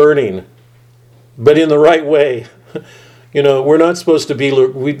love burning, but in the right way. We're not supposed to be,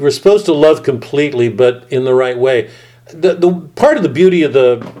 we're supposed to love completely, but in the right way. The part of the beauty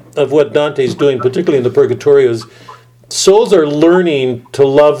of what Dante's doing, particularly in the Purgatorio, is souls are learning to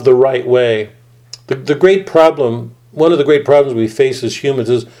love the right way. The great problem, one of the great problems we face as humans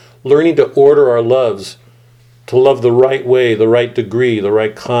is learning to order our loves, to love the right way, the right degree, the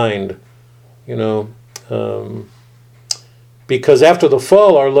right kind, because after the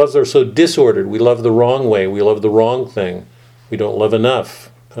fall, our loves are so disordered. We love the wrong way. We love the wrong thing. We don't love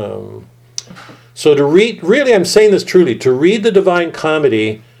enough. So to read, really, I'm saying this truly, to read the Divine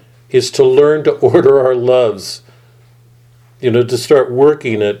Comedy is to learn to order our loves, to start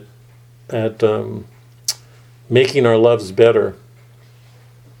working at making our loves better,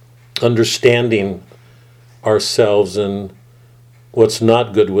 understanding ourselves and what's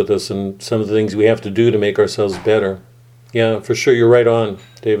not good with us and some of the things we have to do to make ourselves better. Yeah, for sure, you're right on,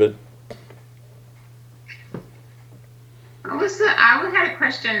 David. I had a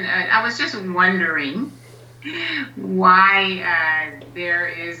question. I was just wondering why there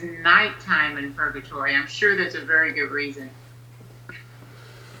is nighttime in Purgatory. I'm sure there's a very good reason.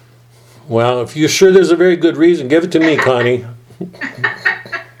 Well, if you're sure there's a very good reason, give it to me, Connie.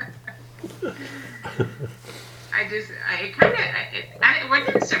 It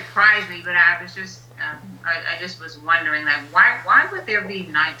didn't surprise me, but I was just, I just was wondering, like, why would there be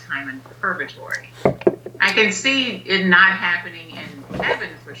nighttime in Purgatory? I can see it not happening in heaven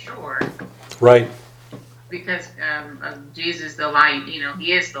for sure. Right. Because of Jesus, the light,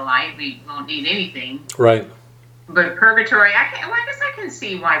 he is the light. We won't need anything. Right. But Purgatory, I guess I can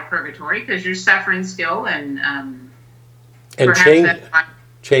see why Purgatory, because you're suffering still and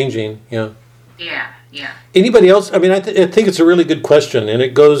changing, yeah. Yeah. Anybody else? I mean, I think it's a really good question, and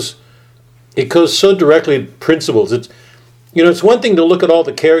it goes so directly to principles. It's one thing to look at all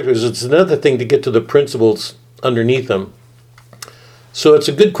the characters. It's another thing to get to the principles underneath them. So it's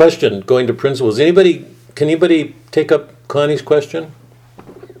a good question, going to principles. Can anybody take up Connie's question?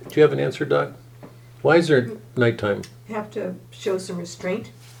 Do you have an answer, Doc? Why is there nighttime? You have to show some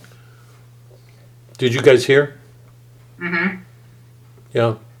restraint. Did you guys hear? Mm-hmm.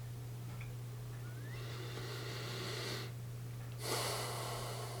 Yeah.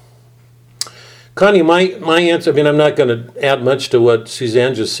 Connie, my answer, I mean, I'm not going to add much to what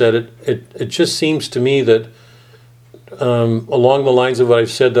Suzanne just said. It just seems to me that along the lines of what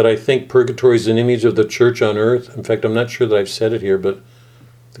I've said, that I think Purgatory is an image of the church on earth. In fact, I'm not sure that I've said it here, but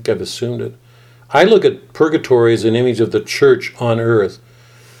I think I've assumed it. I look at Purgatory as an image of the church on earth.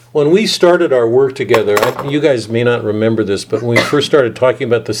 When we started our work together, you guys may not remember this, but when we first started talking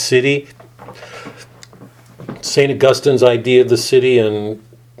about the city, St. Augustine's idea of the city and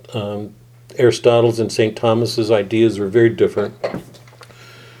Aristotle's and St. Thomas's ideas were very different.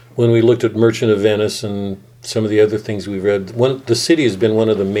 When we looked at Merchant of Venice and some of the other things we read, the city has been one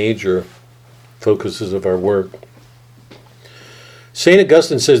of the major focuses of our work. St.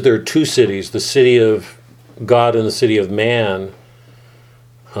 Augustine says there are two cities, the city of God and the city of man.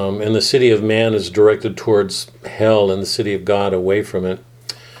 And the city of man is directed towards hell and the city of God away from it.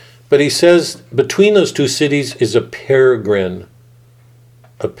 But he says between those two cities is a peregrine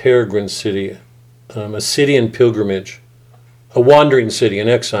city, a city in pilgrimage, a wandering city in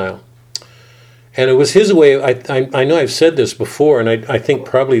exile. And it was his way, I know I've said this before, and I think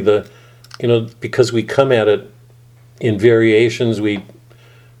probably because we come at it in variations, we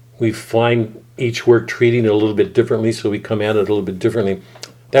find each work treating it a little bit differently, so we come at it a little bit differently.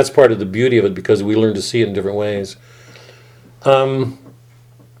 That's part of the beauty of it, because we learn to see it in different ways. But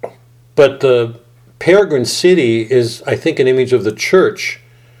the peregrine city is, I think, an image of the church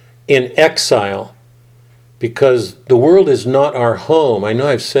in exile, because the world is not our home. I know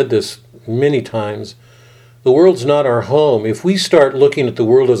I've said this many times. The world's not our home. If we start looking at the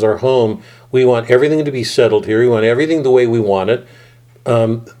world as our home, we want everything to be settled here. We want everything the way we want it,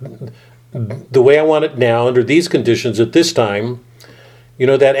 the way I want it now, under these conditions, at this time.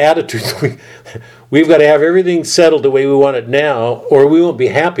 That attitude, we've got to have everything settled the way we want it now, or we won't be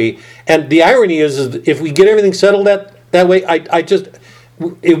happy. And the irony is if we get everything settled that way,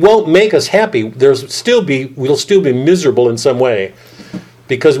 it won't make us happy. We'll still be miserable in some way,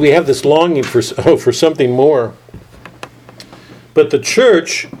 because we have this longing for something more. But the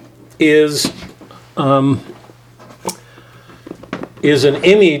church is an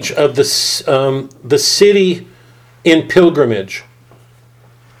image of the city in pilgrimage.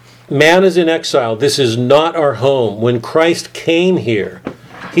 Man is in exile. This is not our home. When Christ came here,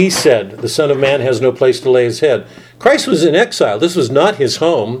 he said, the Son of Man has no place to lay his head. Christ was in exile. This was not his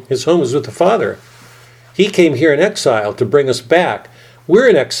home. His home was with the Father. He came here in exile to bring us back. We're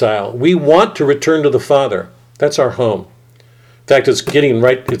in exile. We want to return to the Father. That's our home. In fact, it's getting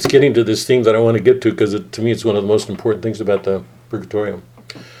to this theme that I want to get to, because to me it's one of the most important things about the Purgatorio.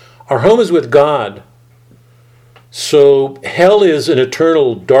 Our home is with God. So hell is an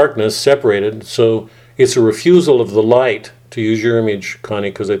eternal darkness, separated. So it's a refusal of the light, to use your image,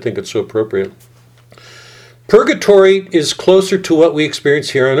 Connie, because I think it's so appropriate. Purgatory is closer to what we experience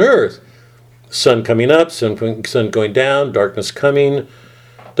here on earth. Sun coming up, sun going down, darkness coming.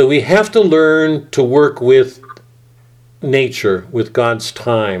 That we have to learn to work with nature, with God's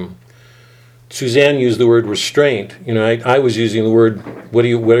time. Suzanne used the word restraint. I was using the word,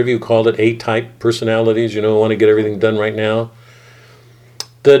 whatever you called it, A-type personalities, want to get everything done right now.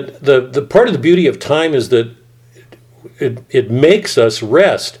 The part of the beauty of time is that it makes us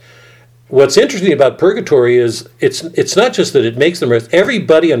rest. What's interesting about purgatory is it's not just that it makes them rest.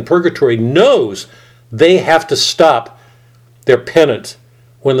 Everybody in purgatory knows they have to stop their penance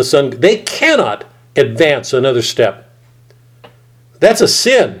when the sun. They cannot advance another step. That's a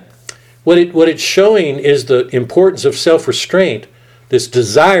sin. What it's showing is the importance of self-restraint, this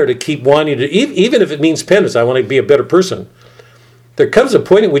desire to keep wanting to, even if it means penance, I want to be a better person. There comes a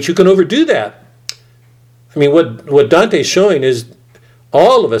point in which you can overdo that. I mean, what Dante's showing is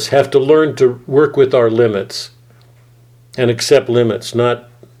all of us have to learn to work with our limits and accept limits, not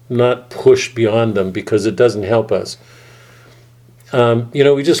push beyond them, because it doesn't help us.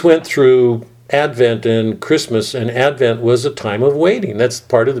 We just went through Advent and Christmas, and Advent was a time of waiting. That's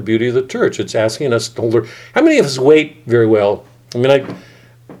part of the beauty of the church. It's asking us to learn. How many of us wait very well? I mean,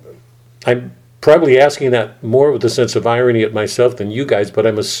 I'm probably asking that more with a sense of irony at myself than you guys, but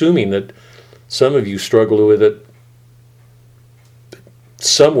I'm assuming that some of you struggle with it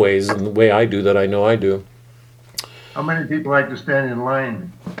some ways in the way I do, that I know I do. How many people like to stand in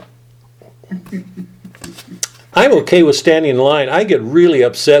line? I'm okay with standing in line. I get really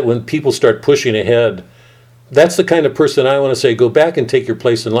upset when people start pushing ahead. That's the kind of person I want to say, go back and take your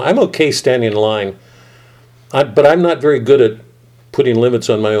place in line. I'm okay standing in line. But I'm not very good at putting limits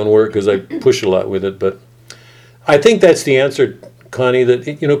on my own work, because I push a lot with it. But I think that's the answer, Connie,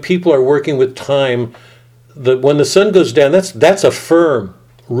 that people are working with time. That when the sun goes down, that's a firm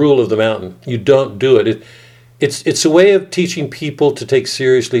rule of the mountain. You don't do it. It's a way of teaching people to take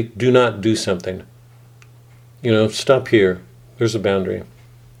seriously, do not do something. Stop here. There's a boundary.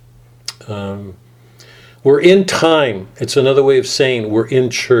 We're in time. It's another way of saying we're in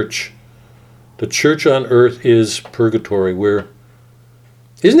church. The church on earth is purgatory.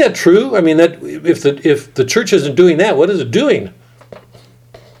 Isn't that true? I mean, that if the church isn't doing that, what is it doing?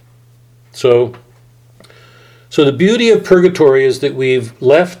 So the beauty of purgatory is that we've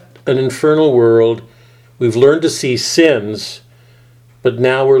left an infernal world. We've learned to see sins, but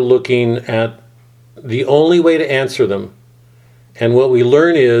now we're looking at the only way to answer them. And what we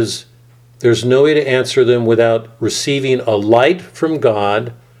learn is there's no way to answer them without receiving a light from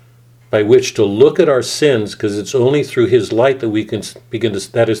God by which to look at our sins, because it's only through his light that we can begin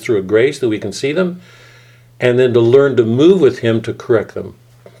to, that is through a grace that we can see them, and then to learn to move with him to correct them.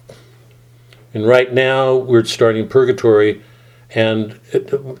 And right now we're starting purgatory, and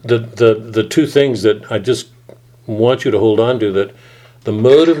the two things that I just want you to hold on to, that the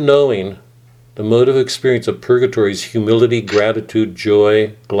mode of knowing, the mode of experience of purgatory is humility, gratitude,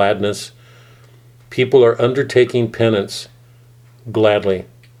 joy, gladness. People are undertaking penance gladly.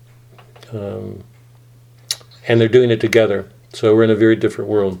 And they're doing it together. So we're in a very different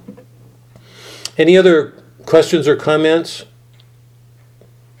world. Any other questions or comments?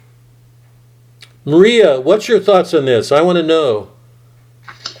 Maria, what's your thoughts on this? I want to know.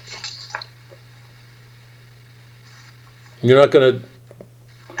 You're not going to...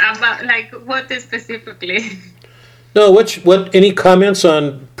 About, like, what specifically? No, what? Any comments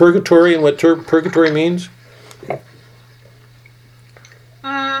on purgatory and what purgatory means?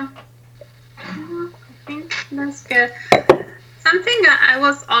 I think that's good. Something I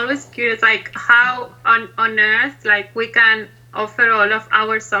was always curious, like how on earth, like we can offer all of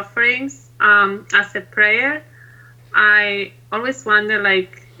our sufferings as a prayer, I always wonder,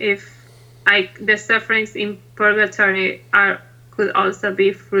 like, if the sufferings in purgatory could also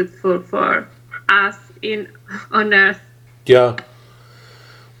be fruitful for us on earth. Yeah.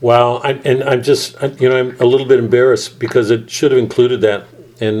 Wow. I'm just, I'm a little bit embarrassed because it should have included that,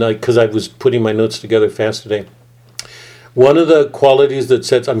 and because I was putting my notes together fast today. One of the qualities that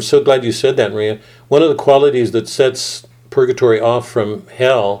sets, I'm so glad you said that, Maria. One of the qualities that sets purgatory off from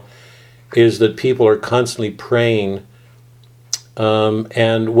hell is that people are constantly praying.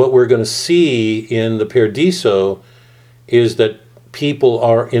 And what we're going to see in the Paradiso is that people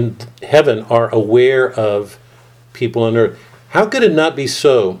are in heaven are aware of people on earth. How could it not be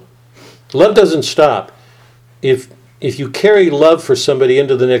so? Love doesn't stop. If you carry love for somebody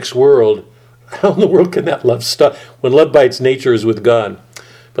into the next world, how in the world can that love stop when love by its nature is with God?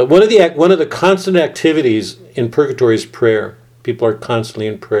 But one of the constant activities in purgatory is prayer. People are constantly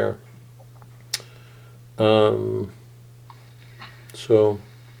in prayer. So,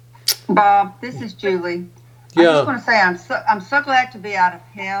 Bob, this is Julie. I yeah. just want to say I'm so glad to be out of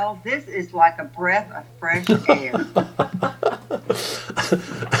hell. This is like a breath of fresh air.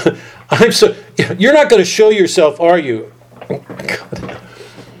 You're not going to show yourself, are you?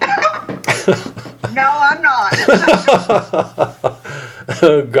 No, I'm not.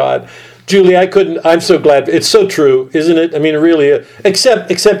 Oh God, Julie, I'm so glad. It's so true, isn't it? I mean, it really is.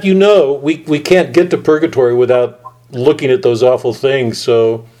 Except we can't get to purgatory without looking at those awful things.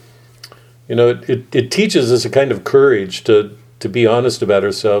 So, it teaches us a kind of courage to be honest about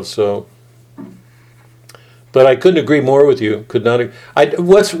ourselves. So, but I couldn't agree more with you. Could not.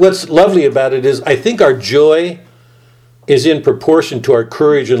 What's lovely about it is I think our joy is in proportion to our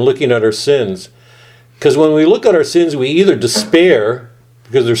courage in looking at our sins. Because when we look at our sins, we either despair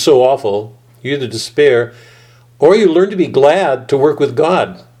because they're so awful. You either despair, or you learn to be glad to work with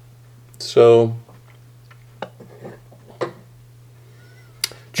God. So,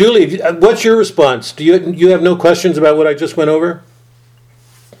 Julie, what's your response? Do you have no questions about what I just went over?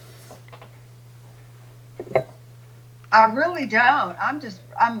 I really don't.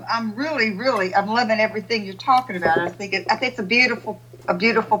 I'm really, I'm loving everything you're talking about. I think it's a beautiful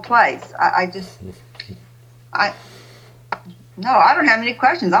place. I don't have any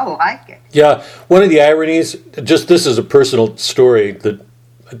questions. I like it. Yeah, one of the ironies, this is a personal story that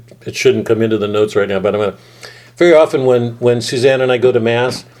it shouldn't come into the notes right now, but I'm going to, very often when Suzanne and I go to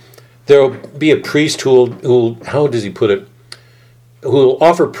Mass, there'll be a priest who'll how does he put it, who'll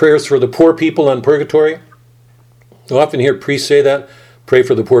offer prayers for the poor people on purgatory. You'll often hear priests say that, pray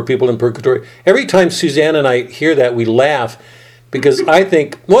for the poor people in purgatory. Every time Suzanne and I hear that, we laugh, because I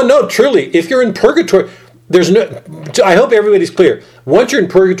think, well, no, truly, if you're in purgatory, I hope everybody's clear. Once you're in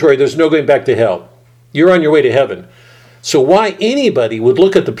purgatory, there's no going back to hell. You're on your way to heaven. So why anybody would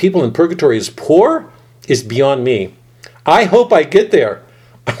look at the people in purgatory as poor is beyond me. I hope I get there.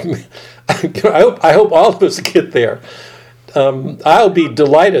 I hope all of us get there. I'll be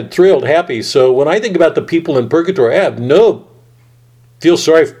delighted, thrilled, happy. So when I think about the people in purgatory, I have no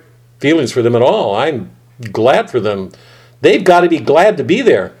feelings for them at all. I'm glad for them. They've got to be glad to be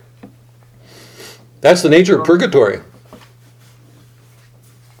there. That's the nature of purgatory.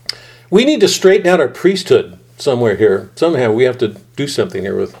 We need to straighten out our priesthood somewhere here. Somehow we have to do something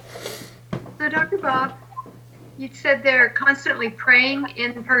here with. So, Dr. Bob, you said they're constantly praying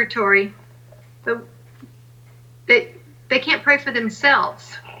in purgatory, but they can't pray for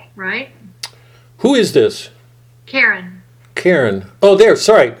themselves, right? Who is this? Karen. Oh, there.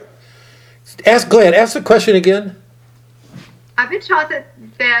 Sorry. Go ahead. Ask the question again. I've been taught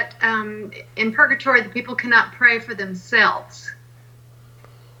that in purgatory the people cannot pray for themselves.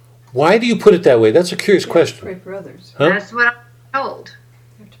 Why do you put it that way? That's a curious question. Pray for others. Huh? That's what I'm told.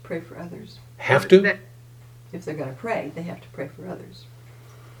 You have to pray for others. Have to? If they're going to pray, they have to pray for others.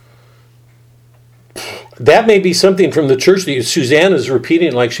 That may be something from the church that Suzanne is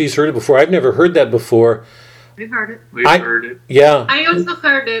repeating like she's heard it before. I've never heard that before. We've heard it. We've heard it. Yeah. I also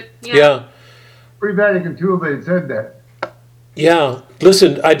heard it. Yeah. Pre-Vatican II, they had said that. Yeah.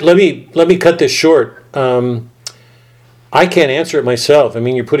 Listen, let me cut this short. I can't answer it myself. I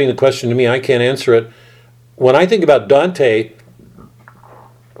mean, you're putting the question to me. I can't answer it. When I think about Dante,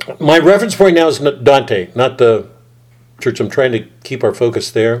 my reference point now is Dante, not the church. I'm trying to keep our focus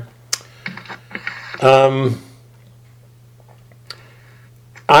there. I'm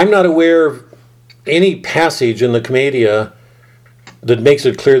not aware of any passage in the Commedia that makes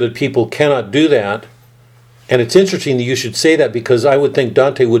it clear that people cannot do that. And it's interesting that you should say that, because I would think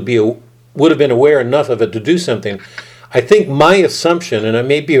Dante would have been aware enough of it to do something. I think my assumption, and it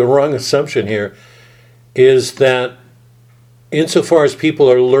may be a wrong assumption here, is that insofar as people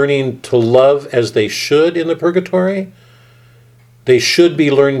are learning to love as they should in the purgatory, they should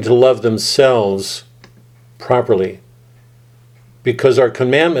be learning to love themselves properly. Because our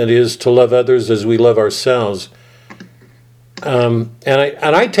commandment is to love others as we love ourselves. And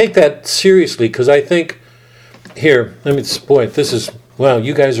I take that seriously, because I think, here, let me, boy, this is, wow,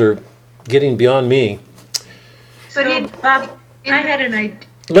 you guys are getting beyond me. So, Bob, I had an idea.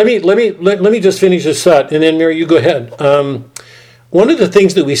 Let me just finish this thought, and then Mary, you go ahead. One of the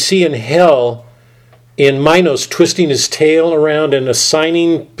things that we see in hell, in Minos twisting his tail around and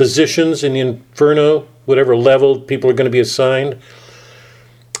assigning positions in the inferno, whatever level people are going to be assigned,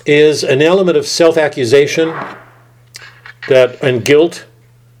 is an element of self-accusation and guilt,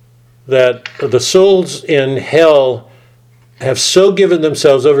 that the souls in hell have so given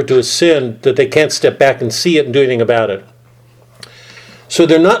themselves over to a sin that they can't step back and see it and do anything about it. So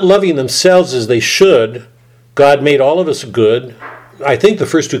they're not loving themselves as they should. God made all of us good. I think the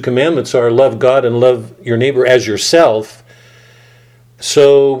first two commandments are love God and love your neighbor as yourself.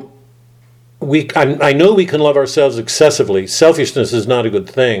 So I know we can love ourselves excessively. Selfishness is not a good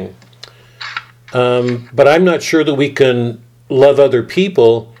thing. But I'm not sure that we can love other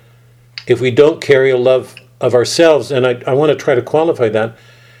people if we don't carry a love of ourselves. And I want to try to qualify that.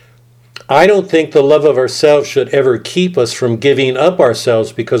 I don't think the love of ourselves should ever keep us from giving up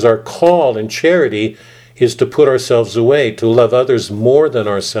ourselves, because our call in charity is to put ourselves away, to love others more than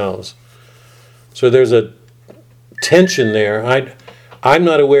ourselves. So there's a tension there. I'm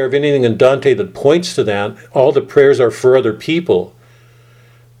not aware of anything in Dante that points to that. All the prayers are for other people.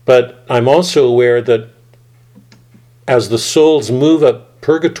 But I'm also aware that as the souls move up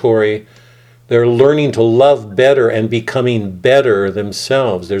purgatory, they're learning to love better and becoming better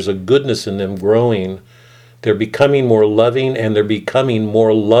themselves. There's a goodness in them growing. They're becoming more loving and they're becoming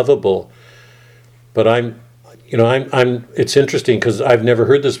more lovable. But it's interesting because I've never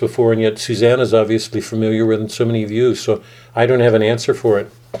heard this before, and yet Susanna's obviously familiar with so many of you, so I don't have an answer for it.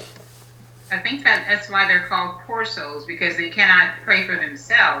 I think that's why they're called poor souls, because they cannot pray for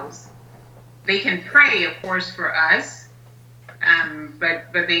themselves. They can pray, of course, for us,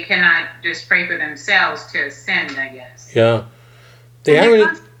 but they cannot just pray for themselves to ascend, I guess. Yeah.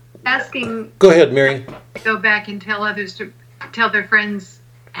 they're asking. Go ahead, Mary. Go back and tell others to tell their friends,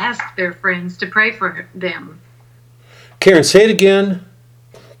 ask their friends to pray for them. Karen, say it again.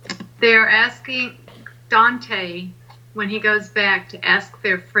 They're asking Dante, when he goes back, to ask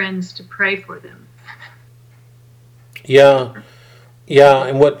their friends to pray for them. Yeah,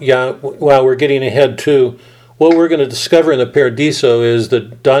 wow, we're getting ahead too. What we're going to discover in the Paradiso is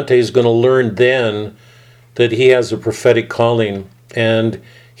that Dante is going to learn then that he has a prophetic calling, and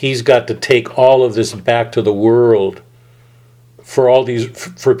he's got to take all of this back to the world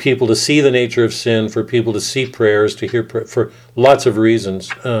for people to see the nature of sin, for people to see prayers, to hear for lots of reasons.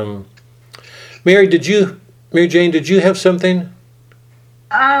 Mary Jane, did you have something?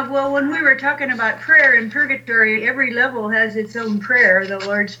 Well, when we were talking about prayer in purgatory, every level has its own prayer, the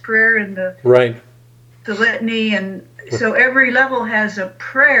Lord's Prayer and the litany, and so every level has a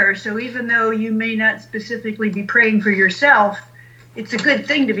prayer. So even though you may not specifically be praying for yourself, it's a good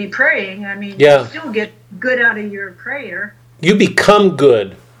thing to be praying. I mean, you still get good out of your prayer. You become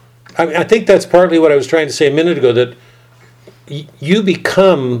good. I think that's partly what I was trying to say a minute ago, that you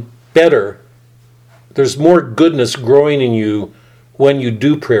become better. There's more goodness growing in you when you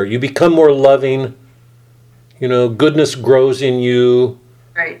do prayer. You become more loving. Goodness grows in you.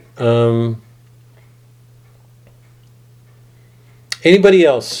 Right. Anybody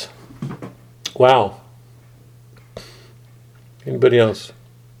else? Wow. Anybody else?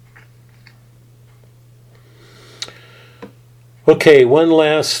 Okay, one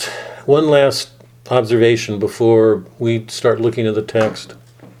last observation before we start looking at the text.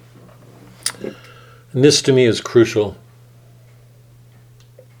 And this to me is crucial.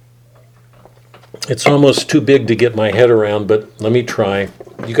 It's almost too big to get my head around, but let me try.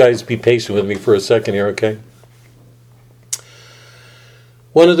 You guys be patient with me for a second here, okay?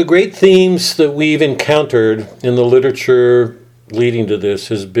 One of the great themes that we've encountered in the literature leading to this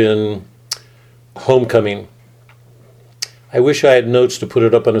has been homecoming. I wish I had notes to put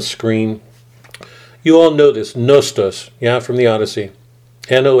it up on a screen. You all know this, nostos, from the Odyssey.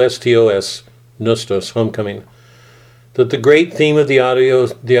 Nostos, nostos, homecoming. That the great theme of the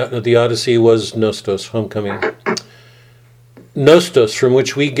Odyssey was nostos, homecoming. Nostos, from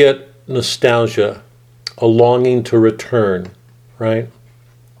which we get nostalgia, a longing to return, right?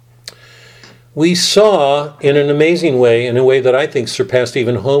 We saw in an amazing way, in a way that I think surpassed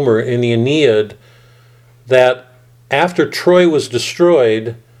even Homer in the Aeneid, that after Troy was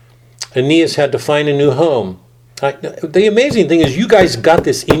destroyed, Aeneas had to find a new home. The amazing thing is you guys got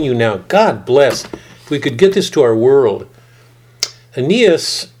this in you now. God bless. If we could get this to our world.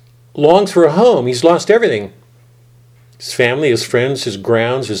 Aeneas longs for a home. He's lost everything. His family, his friends, his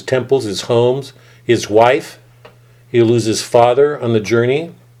grounds, his temples, his homes, his wife. He'll lose his father on the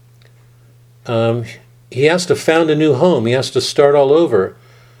journey. He has to found a new home. He has to start all over.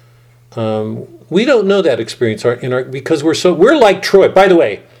 We don't know that experience because we're like Troy. By the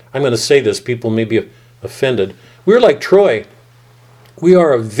way, I'm going to say this. People may be offended. We're like Troy. We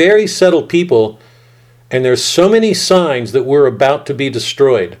are a very settled people, and there's so many signs that we're about to be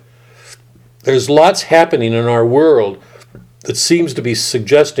destroyed. There's lots happening in our world that seems to be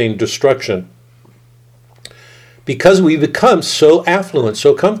suggesting destruction because we become so affluent,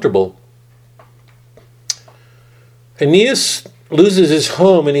 so comfortable. Aeneas loses his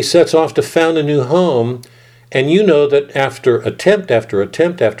home and he sets off to found a new home. And you know that after attempt after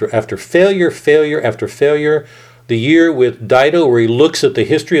attempt, after failure after failure, the year with Dido where he looks at the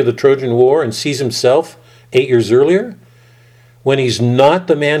history of the Trojan War and sees himself 8 years earlier, when he's not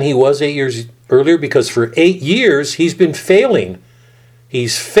the man he was 8 years earlier, because for 8 years he's been failing.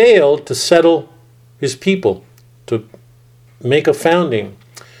 He's failed to settle his people, to make a founding.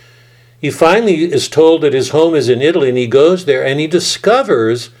 He finally is told that his home is in Italy, and he goes there and he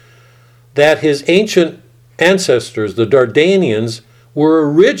discovers that his ancient ancestors, the Dardanians, were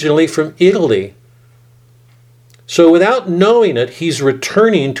originally from Italy. So without knowing it, he's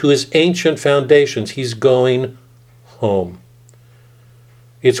returning to his ancient foundations. He's going home.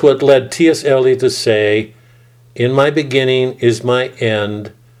 It's what led T.S. Eliot to say, "In my beginning is my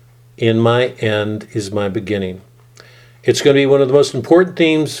end, in my end is my beginning." It's going to be one of the most important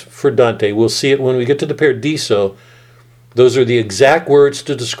themes for Dante. We'll see it when we get to the Paradiso. Those are the exact words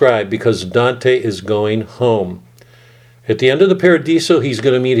to describe, because Dante is going home. At the end of the Paradiso, he's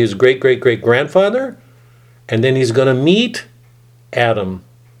going to meet his great-great-great-grandfather, and then he's going to meet Adam,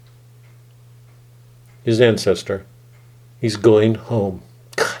 his ancestor. He's going home.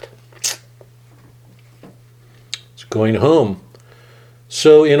 God. He's going home.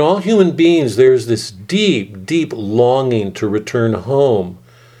 So in all human beings, there's this deep, deep longing to return home.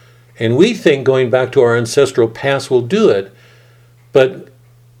 And we think going back to our ancestral past will do it. But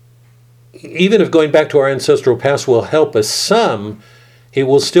even if going back to our ancestral past will help us some, it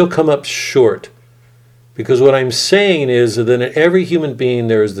will still come up short. Because what I'm saying is that in every human being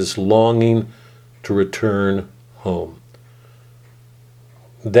there is this longing to return home.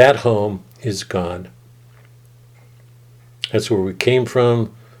 That home is God. That's where we came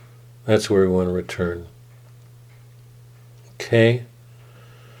from. That's where we want to return. Okay?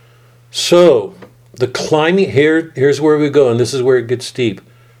 So, the climbing, here's where we go, and this is where it gets deep.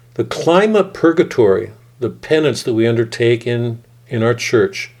 The climb up purgatory, the penance that we undertake in our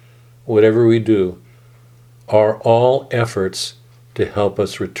church, whatever we do, are all efforts to help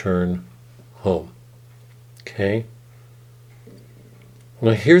us return home. Okay?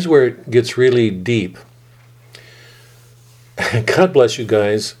 Now here's where it gets really deep. God bless you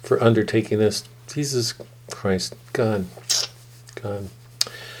guys for undertaking this. Jesus Christ, God.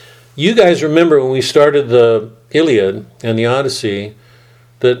 You guys remember when we started the Iliad and the Odyssey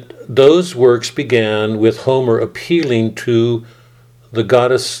that those works began with Homer appealing to the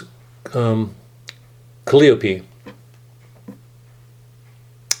goddess Calliope.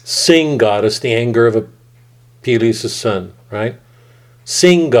 Sing, goddess, the anger of Peleus' son, right?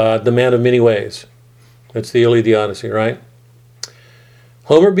 Sing, God, the man of many ways. That's the Iliad, the Odyssey, right?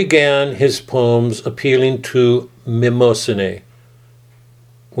 Homer began his poems appealing to Mnemosyne,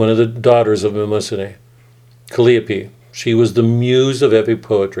 one of the daughters of Mnemosyne, Calliope. She was the muse of epic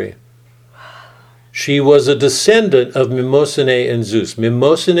poetry. She was a descendant of Mnemosyne and Zeus.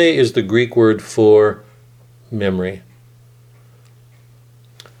 Mnemosyne is the Greek word for memory.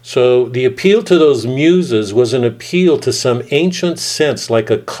 So the appeal to those muses was an appeal to some ancient sense, like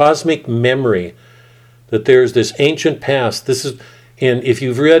a cosmic memory, that there's this ancient past. And if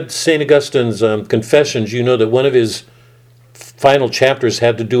you've read St. Augustine's Confessions, you know that one of his final chapters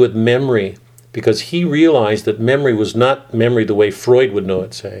had to do with memory, because he realized that memory was not memory the way Freud would know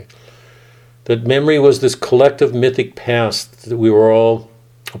it, say. That memory was this collective mythic past that we were all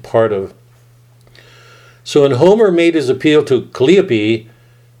a part of. So when Homer made his appeal to Calliope,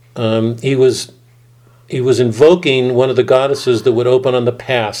 he was invoking one of the goddesses that would open on the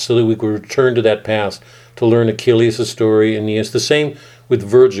past so that we could return to that past to learn Achilles' story, Aeneas. The same with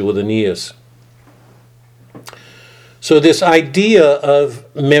Virgil, with Aeneas. So this idea of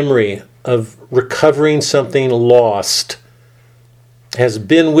memory, of recovering something lost, has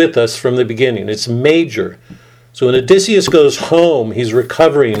been with us from the beginning. It's major. So when Odysseus goes home, he's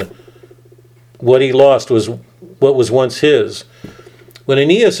recovering what he lost, was what was once his. When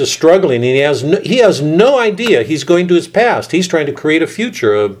Aeneas is struggling and he has no idea he's going to his past. He's trying to create a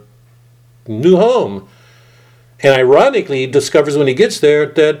future, a new home. And ironically, he discovers when he gets there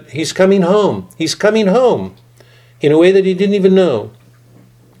that he's coming home. He's coming home in a way that he didn't even know.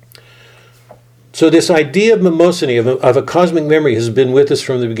 So this idea of mnemosiny, of a cosmic memory, has been with us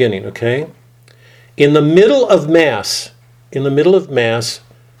from the beginning, okay? In the middle of Mass,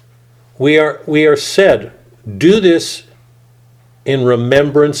 we are said, do this in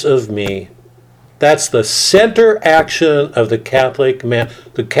remembrance of me. That's the center action of the Catholic Mass,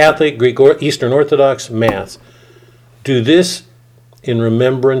 the Catholic, Greek, or Eastern Orthodox Mass. Do this in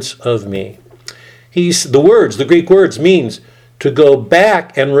remembrance of me. The Greek words means to go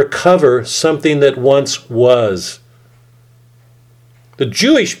back and recover something that once was. The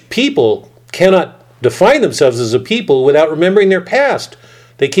Jewish people cannot define themselves as a people without remembering their past.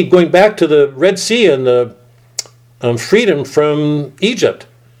 They keep going back to the Red Sea and the freedom from Egypt.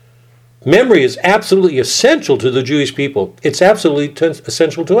 Memory is absolutely essential to the Jewish people. It's absolutely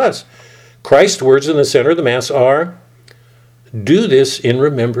essential to us. Christ's words in the center of the Mass are, do this in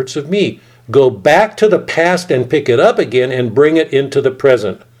remembrance of me. Go back to the past and pick it up again and bring it into the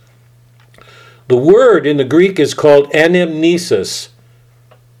present. The word in the Greek is called anamnesis.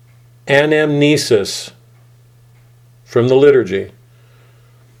 Anamnesis from the liturgy.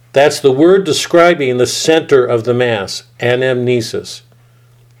 That's the word describing the center of the Mass, anamnesis.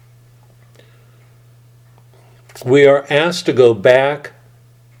 We are asked to go back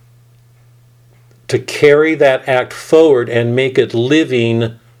to carry that act forward and make it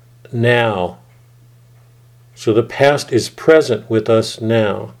living now. So the past is present with us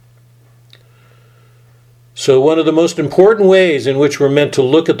now. So one of the most important ways in which we're meant to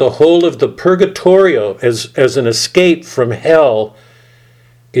look at the whole of the Purgatorio as an escape from hell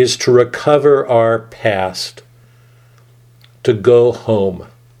is to recover our past, to go home.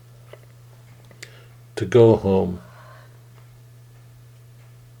 To go home.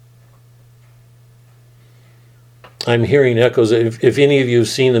 I'm hearing echoes. If any of you have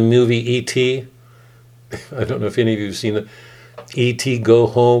seen the movie E.T., I don't know if any of you have seen the E.T. Go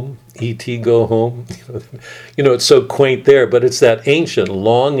Home, E.T. Go Home. You know, it's so quaint there, but it's that ancient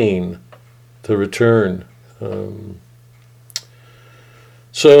longing to return.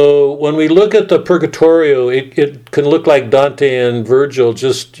 So when we look at the Purgatorio, it can look like Dante and Virgil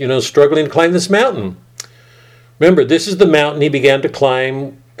just, struggling to climb this mountain. Remember, this is the mountain he began to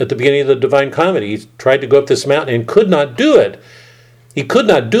climb at the beginning of the Divine Comedy. He tried to go up this mountain and could not do it. He could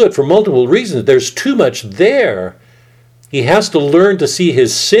not do it for multiple reasons. There's too much there. He has to learn to see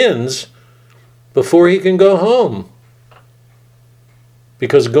his sins before he can go home.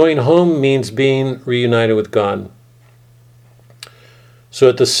 Because going home means being reunited with God. So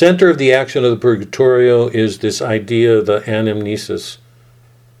at the center of the action of the Purgatorio is this idea of the anamnesis,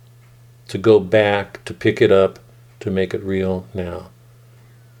 to go back, to pick it up, to make it real now.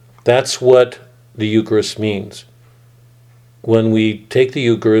 That's what the Eucharist means. When we take the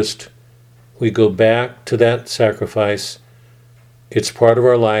Eucharist, we go back to that sacrifice. It's part of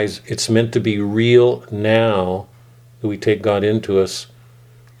our lives. It's meant to be real now that we take God into us,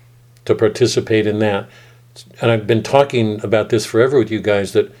 to participate in that. And I've been talking about this forever with you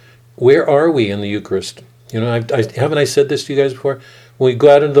guys, that where are we in the Eucharist? Haven't I said this to you guys before? When we go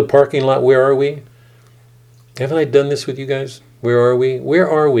out into the parking lot, where are we? Haven't I done this with you guys? Where are we? Where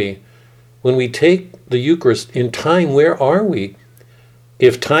are we? When we take the Eucharist in time, where are we?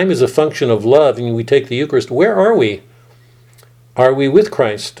 If time is a function of love and we take the Eucharist, where are we? Are we with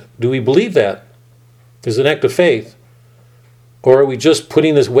Christ? Do we believe that? Is it an act of faith? Or are we just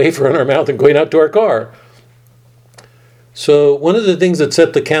putting this wafer in our mouth and going out to our car? So one of the things that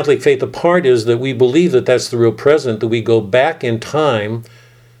set the Catholic faith apart is that we believe that that's the real present, that we go back in time.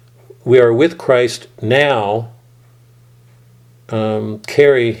 We are with Christ now.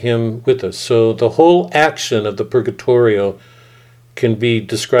 Carry him with us. So the whole action of the Purgatorio can be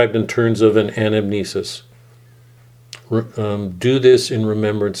described in terms of an anamnesis. Do this in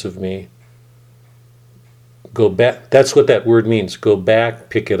remembrance of me. Go back. That's what that word means. Go back,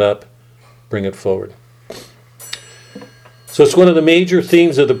 pick it up, bring it forward. So it's one of the major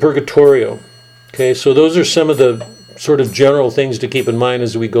themes of the Purgatorio. Okay, so those are some of the sort of general things to keep in mind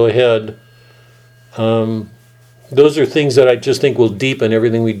as we go ahead. Those are things that I just think will deepen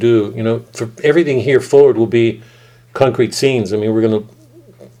everything we do. For everything here forward will be concrete scenes. I mean, we're going to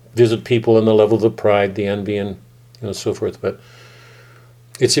visit people on the level of the pride, the envy, and so forth. But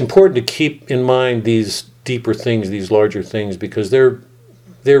it's important to keep in mind these deeper things, these larger things, because they're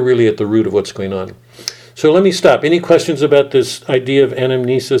really at the root of what's going on. So let me stop. Any questions about this idea of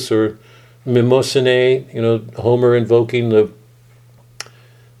anamnesis or Mimosine, Homer invoking the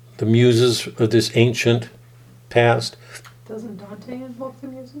muses of this ancient past. Doesn't Dante invoke the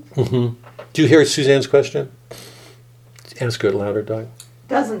muses? Mm-hmm. Do you hear Suzanne's question? Ask her louder, Doc.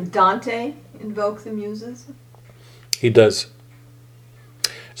 Doesn't Dante invoke the muses? He does.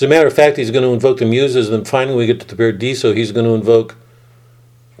 As a matter of fact, he's going to invoke the muses, and then finally we get to the Paradiso, he's going to invoke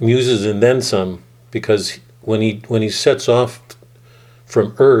muses and then some, because when he sets off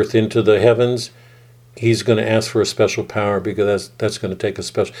from Earth into the heavens, he's going to ask for a special power, because that's going to take a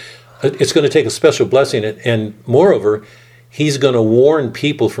special. It's going to take a special blessing, and moreover, he's going to warn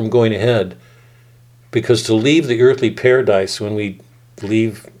people from going ahead, because to leave the earthly paradise when we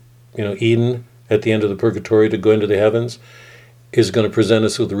leave, Eden at the end of the Purgatorio to go into the heavens, is going to present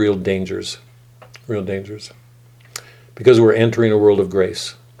us with real dangers, because we're entering a world of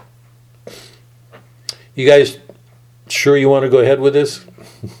grace. You guys sure you want to go ahead with this?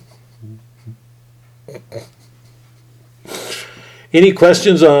 Any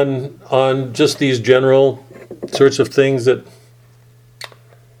questions on just these general sorts of things that...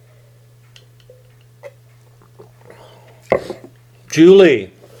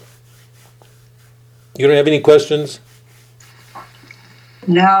 Julie, you don't have any questions?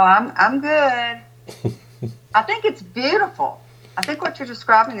 No, I'm good. I think it's beautiful. I think what you're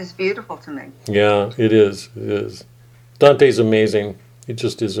describing is beautiful to me. Yeah, it is. It is. Dante's amazing. It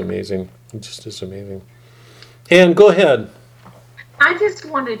just is amazing. Anne, go ahead. I just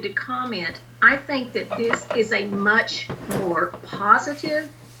wanted to comment. I think that this is a much more positive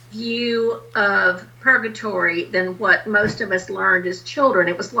view of purgatory than what most of us learned as children.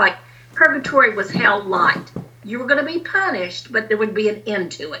 It was like purgatory was hell light. You were going to be punished, but there would be an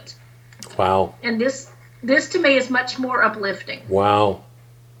end to it. Wow. And this to me is much more uplifting. Wow.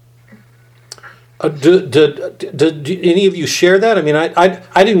 Did any of you share that? I mean,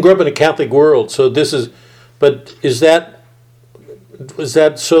 I didn't grow up in a Catholic world, so this is, but was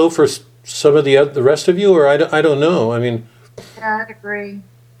that so for some of the rest of you, or I don't know. I mean, yeah, I'd agree.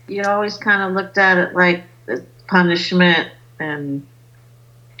 You always kind of looked at it like punishment and,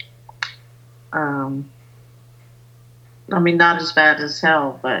 I mean, not as bad as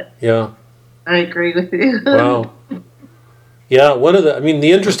hell, but yeah, I agree with you. Wow. Yeah,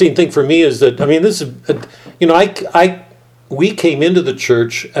 the interesting thing for me is that, this is, we came into the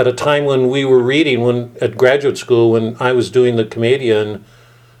church at a time when we were reading, at graduate school, when I was doing the Commedia,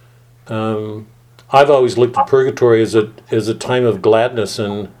 and I've always looked at purgatory as a time of gladness,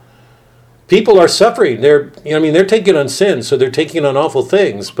 and people are suffering. They're taking on sin, so they're taking on awful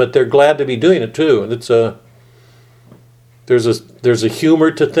things, but they're glad to be doing it too. And there's a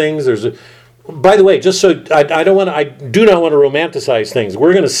humor to things. By the way, just so I do not want to romanticize things.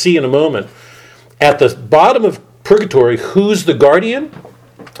 We're going to see in a moment at the bottom of purgatory who's the guardian,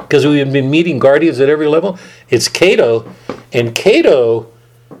 because we've been meeting guardians at every level. It's Cato, and Cato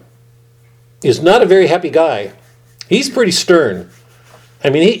is not a very happy guy. He's pretty stern.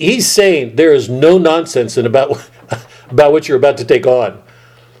 He's saying there is no nonsense about what you're about to take on.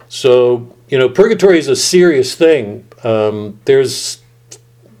 So, purgatory is a serious thing. There's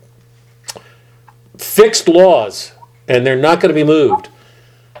fixed laws, and they're not going to be moved.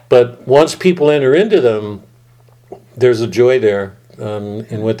 But once people enter into them, there's a joy there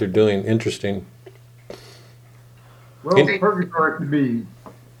in what they're doing. Interesting. Well, purgatory could be,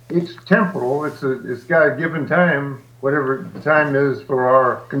 it's temporal. It's got a given time, whatever the time is for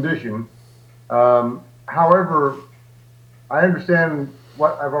our condition. However, I understand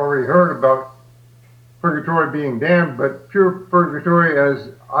what I've already heard about purgatory being damned, but pure purgatory, as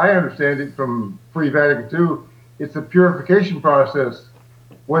I understand it from pre-Vatican II, it's a purification process,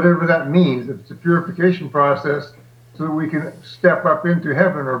 whatever that means. It's a purification process so that we can step up into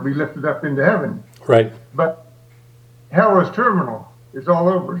heaven or be lifted up into heaven. Right. But hell is terminal. It's all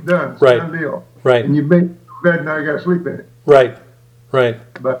over. It's done. It's right. a done deal. Right. And you make bed, now you got to sleep in it. Right. Right.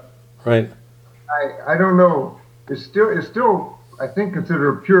 But right. I don't know. It's still I think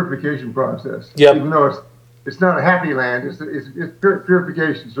considered a purification process. Yep. Even though it's not a happy land. It's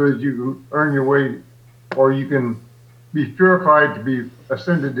purification so that you can earn your way, or you can be purified to be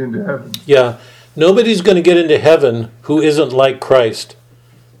ascended into heaven. Yeah. Nobody's going to get into heaven who isn't like Christ.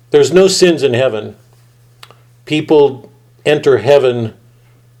 There's no sins in heaven. People enter heaven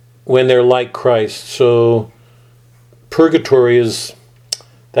when they're like Christ. So purgatory is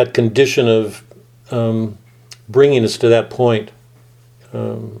that condition of bringing us to that point.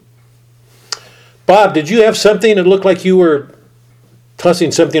 Bob, did you have something that looked like you were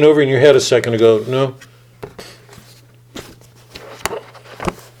tossing something over in your head a second ago? No?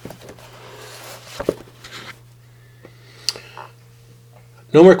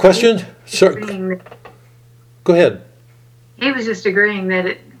 No more questions? Sir, go ahead. He was just agreeing that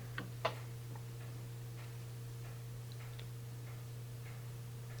it.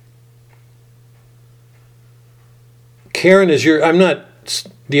 Karen,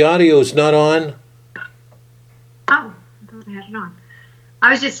 the audio is not on. Oh, I thought I had it on. I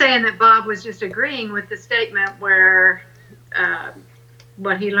was just saying that Bob was just agreeing with the statement where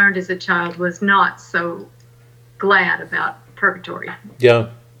what he learned as a child was not so glad about purgatory. Yeah.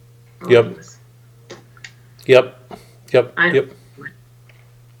 Yep.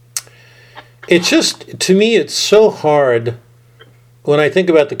 It's just, to me, it's so hard when I think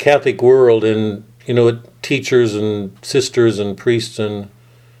about the Catholic world and, teachers and sisters and priests, and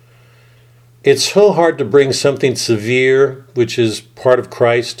it's so hard to bring something severe, which is part of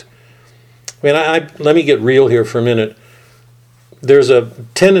Christ. Let me get real here for a minute. There's a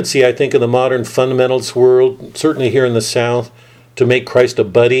tendency, I think, in the modern fundamentalist world, certainly here in the South, to make Christ a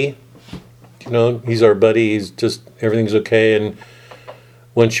buddy. He's our buddy. He's just, everything's okay. And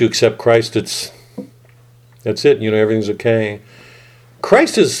once you accept Christ, that's it. Everything's okay.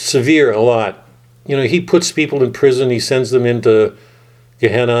 Christ is severe a lot. He puts people in prison. He sends them into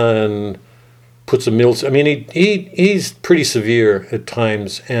Gehenna and puts them mills. He's pretty severe at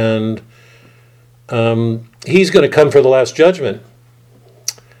times. And he's going to come for the last judgment,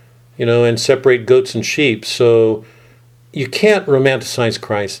 and separate goats and sheep. So you can't romanticize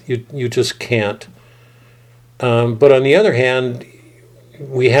Christ. You just can't. But on the other hand,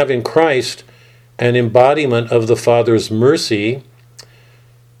 we have in Christ an embodiment of the Father's mercy,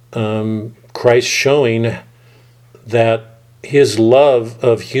 Christ showing that his love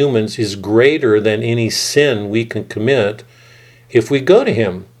of humans is greater than any sin we can commit if we go to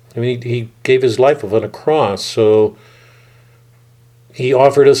him. He gave his life on a cross, so he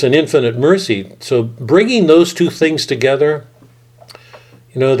offered us an infinite mercy. So bringing those two things together,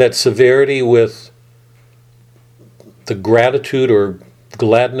 that severity with the gratitude or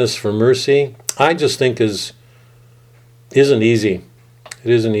gladness for mercy, I just think isn't easy.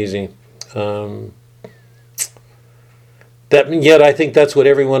 It isn't easy. Yet I think that's what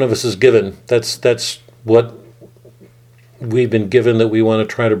every one of us is given. That's what we've been given, that we want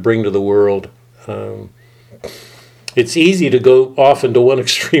to try to bring to the world. It's easy to go off into one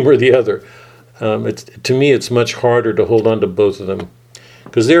extreme or the other. To me, it's much harder to hold on to both of them.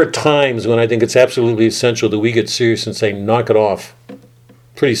 Because there are times when I think it's absolutely essential that we get serious and say, knock it off.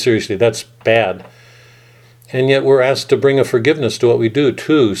 Pretty seriously, that's bad. And yet we're asked to bring a forgiveness to what we do,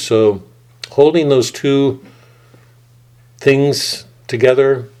 too. So holding those two things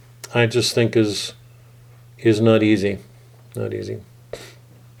together, I just think is not easy. Not easy.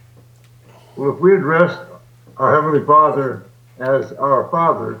 Well, if we address our Heavenly Father as our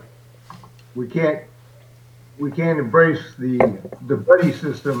Father, we can't embrace the buddy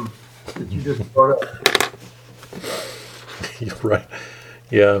system that you just brought up. You're right.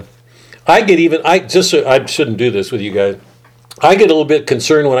 Yeah. I shouldn't do this with you guys. I get a little bit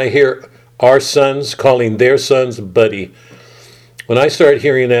concerned when I hear our sons calling their sons buddy. When I start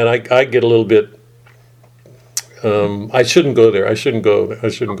hearing that, I get a little bit. I shouldn't go there. I shouldn't go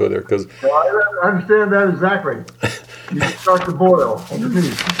there because. Well, I understand that exactly. You start to boil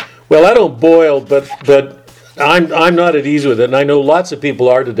underneath. Well, I don't boil, but I'm not at ease with it, and I know lots of people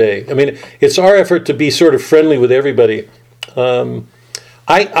are today. It's our effort to be sort of friendly with everybody. I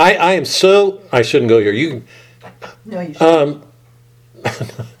am so. I shouldn't go here. You. No, you shouldn't.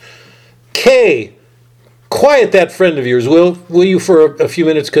 Kay, quiet that friend of yours, will you, for a few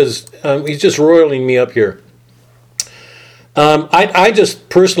minutes, because he's just roiling me up here. I just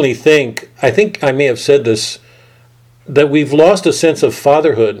personally think I may have said this, that we've lost a sense of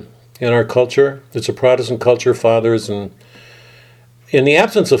fatherhood in our culture. It's a Protestant culture, fathers, and in the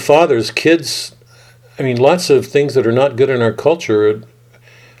absence of fathers, kids, lots of things that are not good in our culture,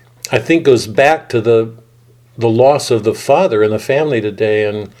 I think goes back to the loss of the father in the family today,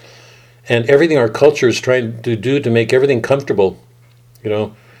 and everything our culture is trying to do to make everything comfortable.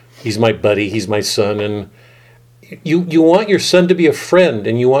 He's my buddy, he's my son, and you want your son to be a friend,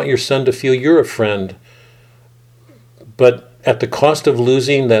 and you want your son to feel you're a friend. But at the cost of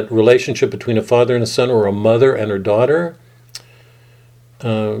losing that relationship between a father and a son, or a mother and her daughter.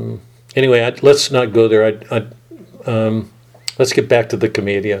 Anyway, let's not go there. Let's get back to the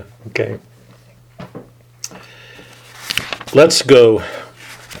Commedia. Okay. Let's go.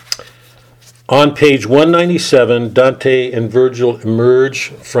 On page 197, Dante and Virgil emerge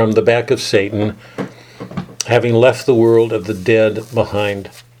from the back of Satan, having left the world of the dead behind.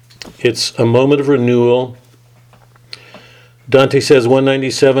 It's a moment of renewal. Dante says,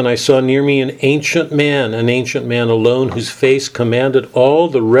 197, I saw near me an ancient man alone, whose face commanded all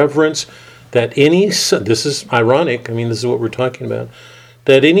the reverence that any son, this is ironic, I mean, this is what we're talking about,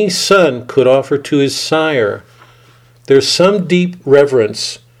 that any son could offer to his sire. There's some deep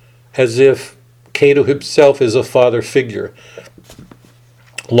reverence, as if Cato himself is a father figure.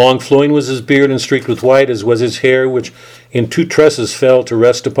 Long flowing was his beard and streaked with white, as was his hair, which in 2 tresses fell to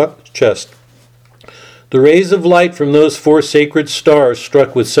rest upon his chest. The rays of light from those 4 sacred stars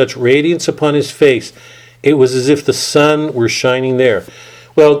struck with such radiance upon his face, it was as if the sun were shining there.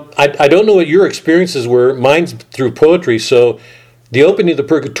 Well, I don't know what your experiences were. Mine's through poetry, so the opening of the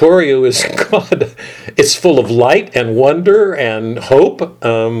Purgatorio is, God, it's full of light and wonder and hope.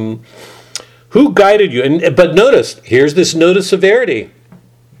 Who guided you? But notice, here's this note of severity.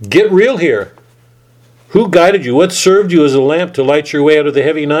 Get real here. Who guided you? What served you as a lamp to light your way out of the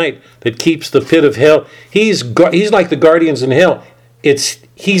heavy night that keeps the pit of hell? He's like the guardians in hell.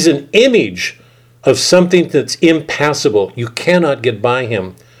 He's an image of something that's impassable. You cannot get by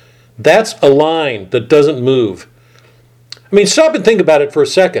him. That's a line that doesn't move. I mean, stop and think about it for a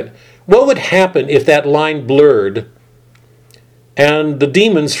second. What would happen if that line blurred and the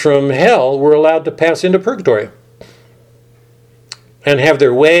demons from hell were allowed to pass into purgatory and have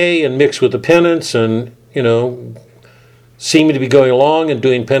their way and mix with the penance and, seeming to be going along and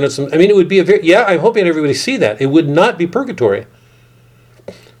doing penance? I mean, it would be I'm hoping everybody see that. It would not be purgatory.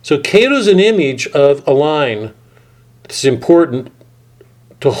 So Cato's an image of a line that's important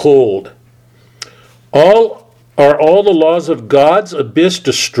to hold. Are all the laws of God's abyss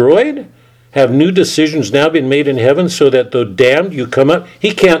destroyed? Have new decisions now been made in heaven so that though damned you come up?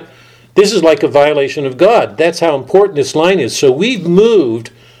 He can't. This is like a violation of God. That's how important this line is. So we've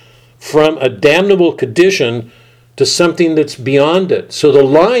moved from a damnable condition to something that's beyond it. So the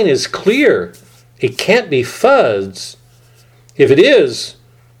line is clear. It can't be fuzzed. If it is,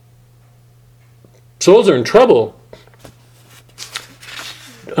 souls are in trouble.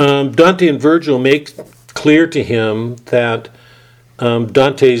 Dante and Virgil make clear to him that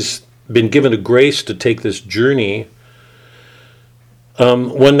Dante's been given a grace to take this journey.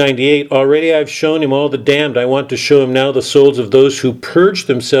 198, already I've shown him all the damned. I want to show him now the souls of those who purged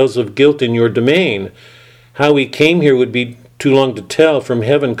themselves of guilt in your domain. How he came here would be too long to tell. From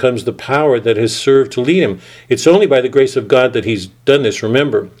heaven comes the power that has served to lead him. It's only by the grace of God that he's done this,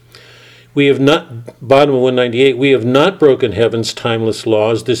 remember. We have not, bottom of 198, we have not broken heaven's timeless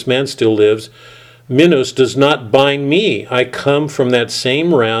laws. This man still lives. Minos does not bind me. I come from that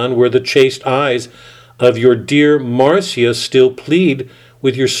same round where the chaste eyes of your dear Marcia still plead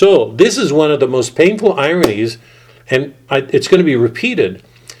with your soul. This is one of the most painful ironies, and it's going to be repeated.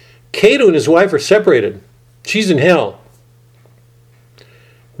 Cato and his wife are separated. She's in hell.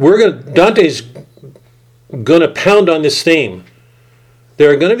 Dante's going to pound on this theme.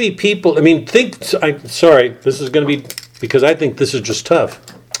 There are going to be people, this is going to be, because I think this is just tough.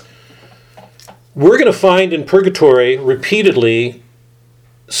 We're going to find in purgatory repeatedly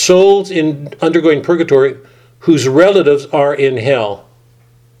souls undergoing purgatory whose relatives are in hell.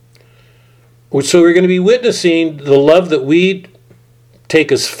 So we're going to be witnessing the love that we take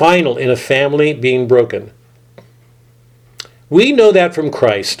as final in a family being broken. We know that from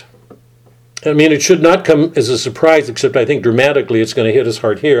Christ. I mean, it should not come as a surprise, except I think dramatically it's going to hit us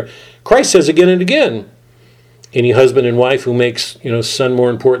hard here. Christ says again and again, any husband and wife who makes, son more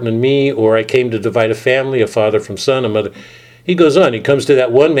important than me, or I came to divide a family, a father from son, a mother. He goes on, he comes to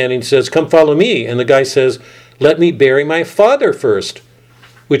that one man and he says, come follow me. And the guy says, let me bury my father first,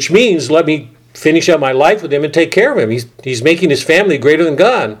 which means let me finish out my life with him and take care of him. He's making his family greater than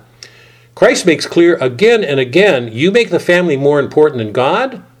God. Christ makes clear again and again, you make the family more important than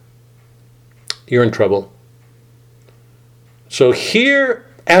God, you're in trouble. So here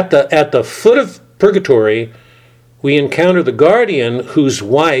at the foot of purgatory, we encounter the guardian whose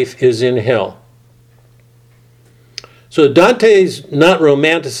wife is in hell. So Dante's not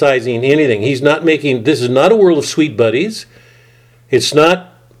romanticizing anything. He's not making, this is not a world of sweet buddies. It's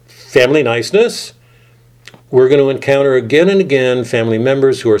not family niceness. We're going to encounter again and again family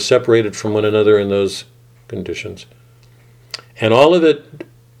members who are separated from one another in those conditions. And all of it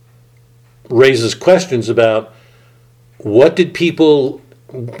raises questions about what did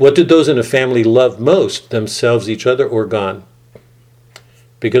those in a family love most, themselves, each other, or God?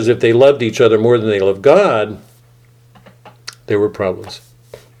 Because if they loved each other more than they loved God, there were problems.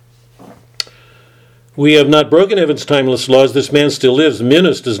 We have not broken heaven's timeless laws. This man still lives.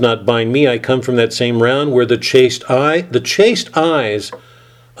 Minos does not bind me. I come from that same round where the chaste eyes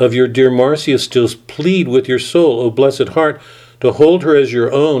of your dear Marcia still plead with your soul, O blessed heart, to hold her as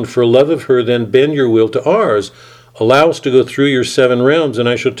your own. For love of her, then bend your will to ours. Allow us to go through your 7 realms, and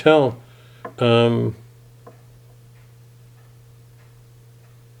I shall tell.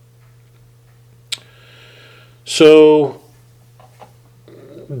 So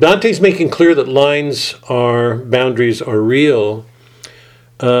Dante's making clear that boundaries are real.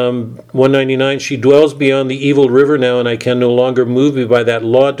 199, she dwells beyond the evil river now, and I can no longer move me by that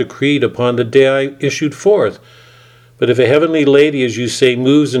law decreed upon the day I issued forth. But if a heavenly lady, as you say,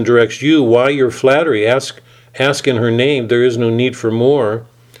 moves and directs you, why your flattery? Ask in her name. There is no need for more.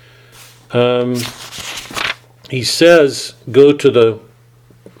 He says, go to the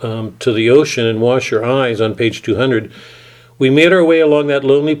ocean and wash your eyes on page 200. We made our way along that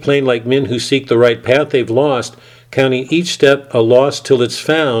lonely plain like men who seek the right path they've lost, counting each step a loss till it's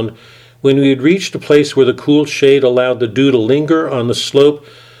found. When we had reached a place where the cool shade allowed the dew to linger on the slope,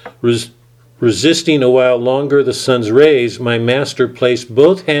 resisting a while longer the sun's rays, my master placed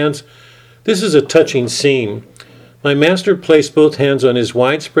both hands. This is a touching scene. My master placed both hands on his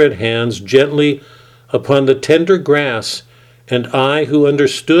widespread hands gently upon the tender grass, and I, who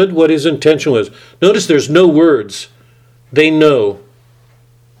understood what his intention was. Notice there's no words. They know.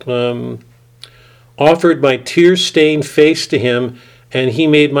 Offered my tear-stained face to him, and he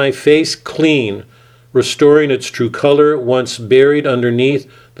made my face clean, restoring its true color, once buried underneath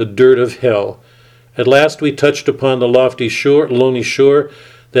the dirt of hell. At last we touched upon the lofty shore, lonely shore,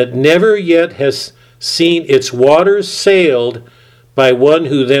 that never yet has seen its waters sailed by one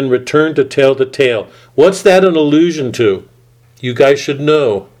who then returned to tell the tale. What's that an allusion to? You guys should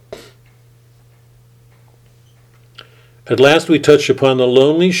know. At last we touched upon the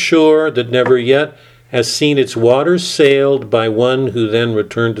lonely shore that never yet has seen its waters sailed by one who then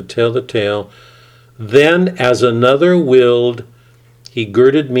returned to tell the tale. Then, as another willed, he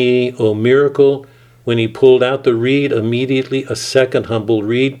girded me, O miracle, when he pulled out the reed, immediately a second humble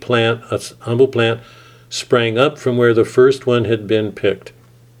plant, sprang up from where the first one had been picked.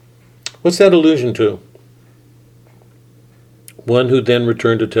 What's that allusion to? One who then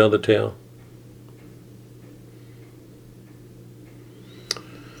returned to tell the tale.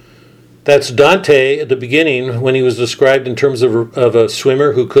 That's Dante at the beginning when he was described in terms of a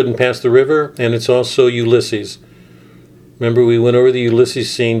swimmer who couldn't pass the river, and it's also Ulysses. Remember, we went over the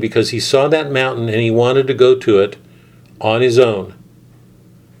Ulysses scene because he saw that mountain and he wanted to go to it on his own.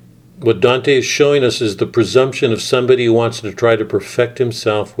 What Dante is showing us is the presumption of somebody who wants to try to perfect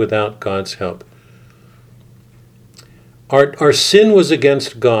himself without God's help. Our sin was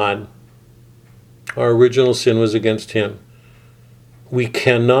against God. Our original sin was against him. We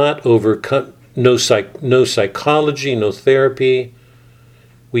cannot overcome, no psychology, no therapy.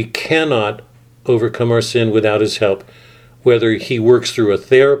 We cannot overcome our sin without his help. Whether he works through a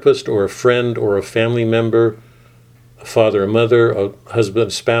therapist or a friend or a family member, a father, a mother, a husband,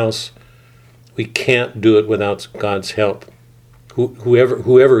 a spouse, we can't do it without God's help.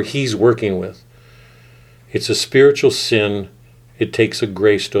 Whoever he's working with. It's a spiritual sin. It takes a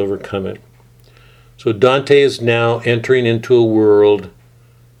grace to overcome it. So Dante is now entering into a world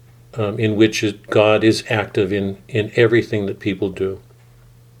in which God is active in everything that people do.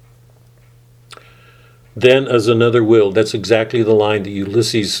 Then as another will. That's exactly the line that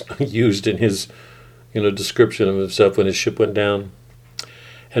Ulysses used in his description of himself when his ship went down.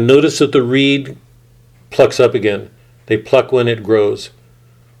 And notice that the reed plucks up again. They pluck when it grows.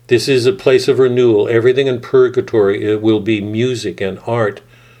 This is a place of renewal. Everything in purgatory, it will be music and art,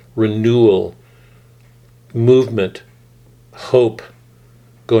 renewal, movement, hope,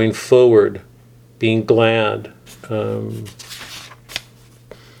 going forward, being glad.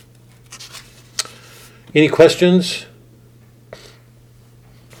 Any questions?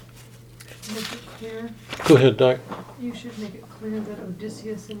 Make it clear. Go ahead, Doc. You should make it clear that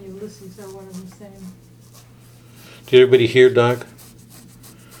Odysseus and Ulysses are one and the same. Did everybody hear, Doc?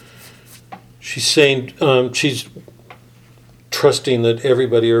 She's saying, she's trusting that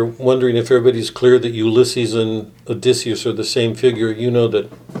everybody, or wondering if everybody's clear that Ulysses and Odysseus are the same figure. You know that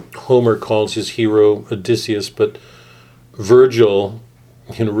Homer calls his hero Odysseus, but Virgil,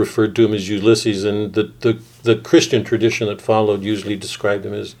 referred to him as Ulysses, and the Christian tradition that followed usually described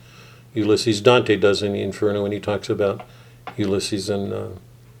him as Ulysses. Dante does in the Inferno when he talks about Ulysses and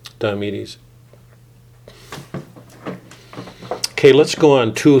Diomedes. Okay, let's go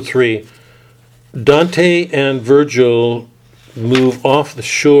on. 203. Dante and Virgil move off the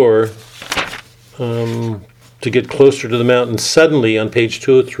shore to get closer to the mountain. Suddenly, on page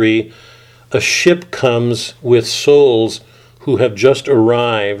 203, a ship comes with souls who have just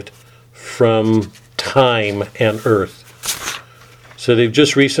arrived from time and earth. So they've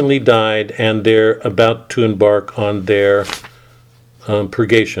just recently died, and they're about to embark on their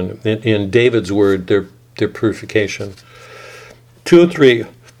purgation. In David's word, they're their purification. 203.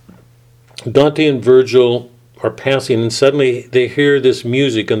 Dante and Virgil are passing, and suddenly they hear this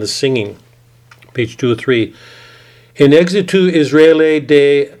music and the singing. Page 203. In exitu Israele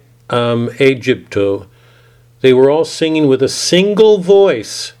de Egypto, they were all singing with a single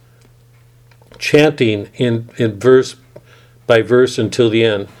voice, chanting in verse by verse until the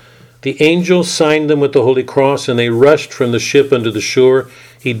end. The angel signed them with the Holy Cross, and they rushed from the ship unto the shore.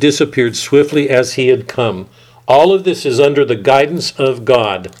 He disappeared swiftly as he had come. All of this is under the guidance of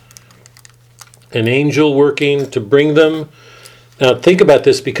God. An angel working to bring them. Now think about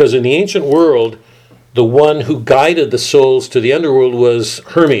this, because in the ancient world, the one who guided the souls to the underworld was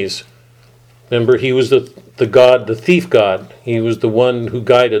Hermes. Remember, he was the god, the thief god. He was the one who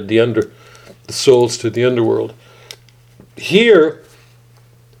guided the souls to the underworld. Here,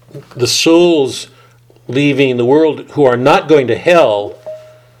 the souls leaving the world who are not going to hell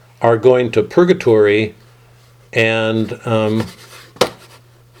are going to purgatory, and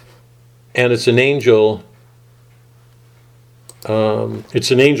it's an angel.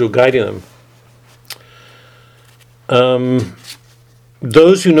 It's an angel guiding them.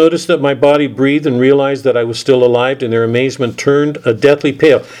 Those who noticed that my body breathed and realized that I was still alive, in their amazement turned a deathly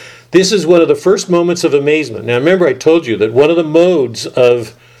pale. This is one of the first moments of amazement. Now remember, I told you that one of the modes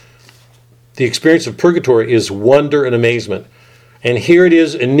of the experience of purgatory is wonder and amazement. And here it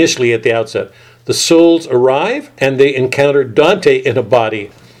is initially at the outset. The souls arrive and they encounter Dante in a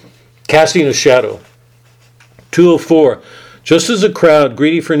body, casting a shadow. 204. Just as a crowd,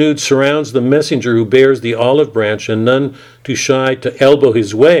 greedy for news, surrounds the messenger who bears the olive branch, and none too shy to elbow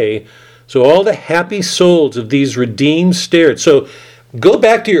his way, so all the happy souls of these redeemed stared. So go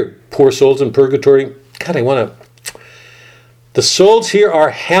back to your poor souls in purgatory. God, the souls here are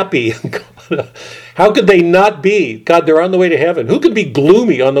happy. How could they not be? God, they're on the way to heaven. Who could be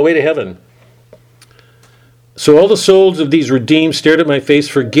gloomy on the way to heaven? So all the souls of these redeemed stared at my face,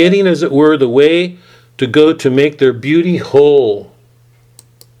 forgetting, as it were, the way to go to make their beauty whole.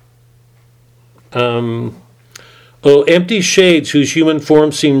 Oh, empty shades whose human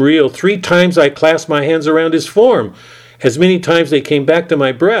forms seem real. 3 times I clasped my hands around his form. As many times they came back to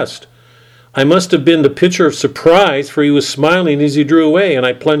my breast. I must have been the picture of surprise, for he was smiling as he drew away, and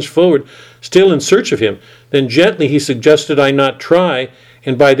I plunged forward, still in search of him. Then gently he suggested I not try,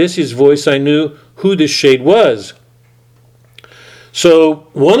 and by this his voice I knew who this shade was. So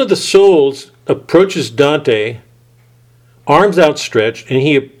one of the souls approaches Dante, arms outstretched, and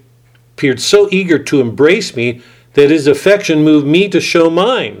he appeared so eager to embrace me that his affection moved me to show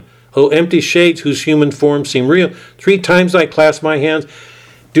mine. Oh, empty shades whose human forms seem real. 3 times I clasped my hands.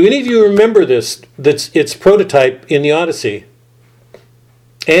 Do any of you remember this? That's its prototype in the Odyssey.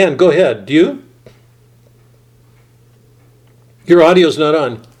 Anne, go ahead. Do you? Your audio's not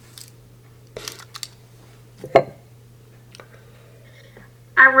on.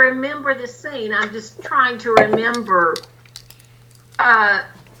 I remember the scene. I'm just trying to remember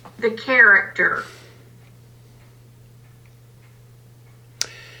the character.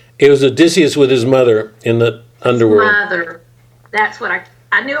 It was Odysseus with his mother in the underworld. Mother. That's what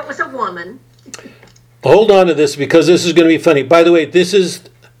I knew it was a woman. Hold on to this, because this is going to be funny. By the way, this is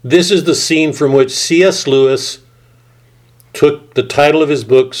the scene from which C.S. Lewis took the title of his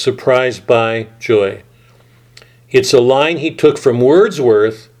book, Surprised by Joy. It's a line he took from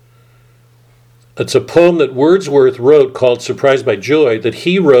Wordsworth. It's a poem that Wordsworth wrote called Surprised by Joy that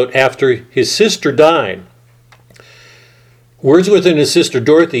he wrote after his sister died. Wordsworth and his sister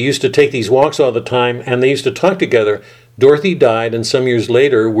Dorothy used to take these walks all the time, and they used to talk together. Dorothy died, and some years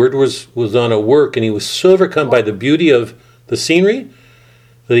later, Wordsworth was on a work, and he was so overcome by the beauty of the scenery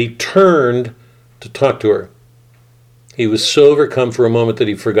that he turned to talk to her. He was so overcome for a moment that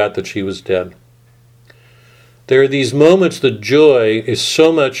he forgot that she was dead. There are these moments that joy is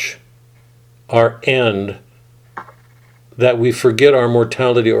so much our end that we forget our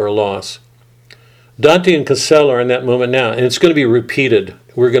mortality or our loss. Dante and Cassell are in that moment now, and it's going to be repeated.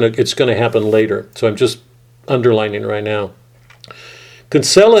 It's going to happen later, so I'm just underlining it right now.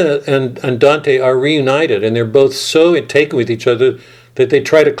 Cassell and Dante are reunited, and they're both so taken with each other that they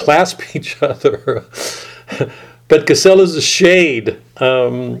try to clasp each other. But Cassell is a shade,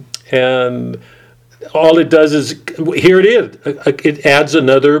 and all it does is, here it is. It adds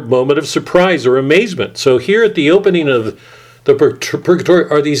another moment of surprise or amazement. So here at the opening of the Purgatorio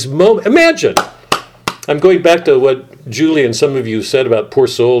are these moments. Imagine, I'm going back to what Julie and some of you said about poor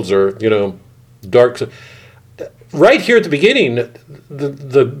souls or, dark. Right here at the beginning,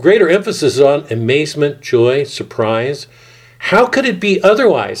 the greater emphasis is on amazement, joy, surprise. How could it be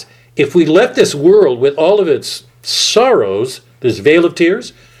otherwise? If we left this world with all of its sorrows, this veil of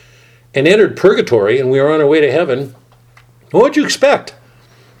tears, and entered purgatory, and we were on our way to heaven, what'd you expect?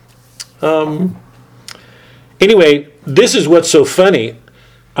 Anyway, this is what's so funny.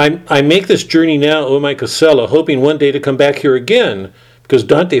 I make this journey now, O my Casella, hoping one day to come back here again, because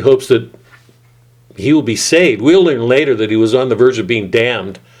Dante hopes that he will be saved. We'll learn later that he was on the verge of being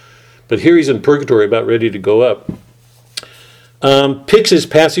damned, but here he's in purgatory, about ready to go up. Pix's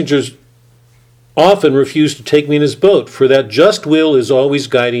passengers often refuse to take me in his boat, for that just will is always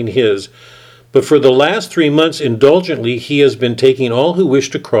guiding his. But for the last 3 months, indulgently, he has been taking all who wish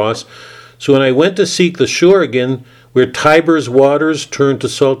to cross. So when I went to seek the shore again, where Tiber's waters turned to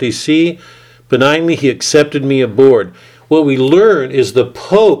salty sea, benignly he accepted me aboard. What we learn is the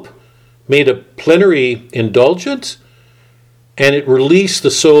Pope made a plenary indulgence, and it released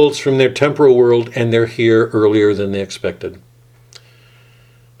the souls from their temporal world, and they're here earlier than they expected.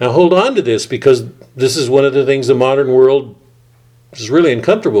 Now hold on to this, because this is one of the things the modern world is really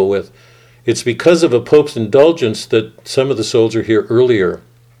uncomfortable with. It's because of a Pope's indulgence that some of the souls are here earlier.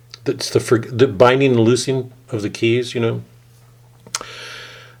 It's the binding and loosing of the keys, you know.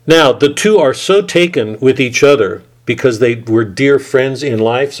 Now, the two are so taken with each other because they were dear friends in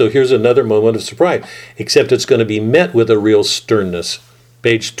life. So here's another moment of surprise, except it's going to be met with a real sternness.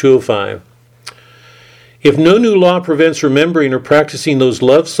 Page 205. If no new law prevents remembering or practicing those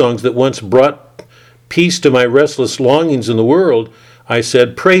love songs that once brought peace to my restless longings in the world, I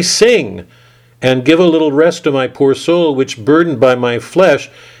said, pray sing, and give a little rest to my poor soul, which, burdened by my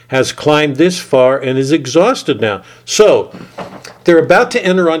flesh, has climbed this far and is exhausted now. So, they're about to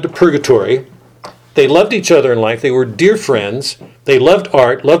enter onto purgatory. They loved each other in life. They were dear friends. They loved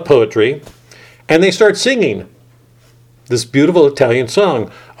art, loved poetry, and they start singing this beautiful Italian song,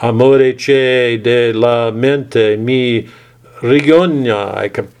 Amore c'è della mente mi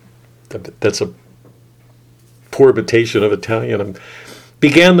rigogna. That's a poor imitation of Italian.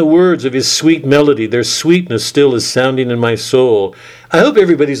 Began the words of his sweet melody. Their sweetness still is sounding in my soul. I hope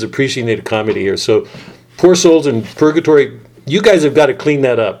everybody's appreciating the comedy here. So, poor souls in purgatory, you guys have got to clean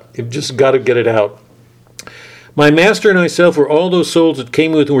that up. You've just got to get it out. My master and myself were all those souls that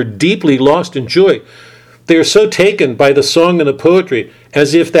came with and were deeply lost in joy. They are so taken by the song and the poetry,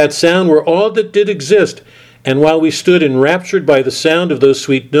 as if that sound were all that did exist. And while we stood enraptured by the sound of those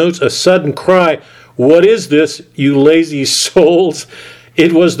sweet notes, a sudden cry, what is this, you lazy souls?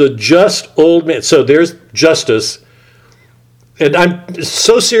 It was the just old man. So there's justice. And I'm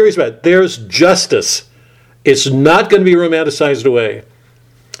so serious about it. There's justice. It's not going to be romanticized away.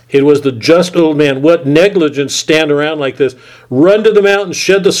 It was the just old man. What negligence stand around like this? Run to the mountain,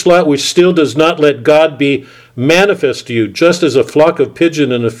 shed the slot which still does not let God be manifest to you, just as a flock of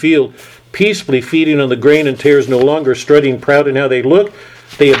pigeon in a field, peacefully feeding on the grain and tares, no longer strutting proud in how they look,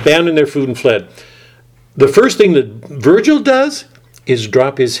 they abandoned their food and fled. The first thing that Virgil does is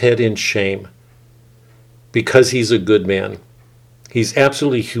drop his head in shame because he's a good man. He's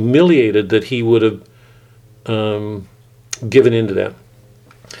absolutely humiliated that he would have given in to that.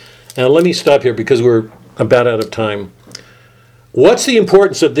 Now let me stop here because we're about out of time. What's the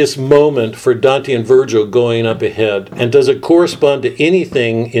importance of this moment for Dante and Virgil going up ahead? And does it correspond to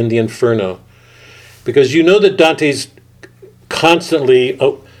anything in the Inferno? Because you know that Dante's constantly...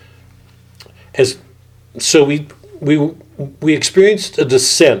 we experienced a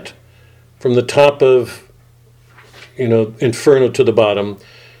descent from the top of, Inferno to the bottom.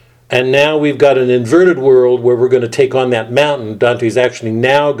 And now we've got an inverted world where we're going to take on that mountain. Dante's actually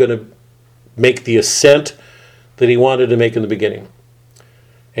now going to make the ascent that he wanted to make in the beginning.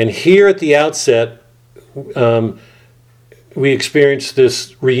 And here at the outset, we experience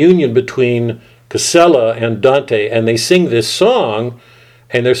this reunion between Casella and Dante, and they sing this song,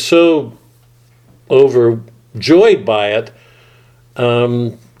 and they're so overjoyed by it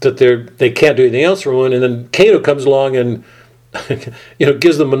that they can't do anything else for one. And then Cato comes along and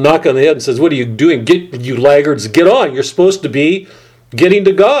gives them a knock on the head and says, what are you doing? You laggards, get on. You're supposed to be getting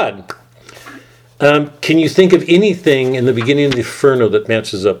to God. Can you think of anything in the beginning of the Inferno that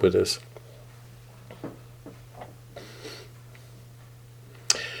matches up with this?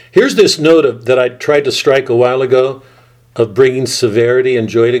 Here's this note that I tried to strike a while ago of bringing severity and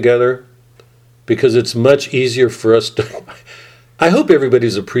joy together, because it's much easier for us to... I hope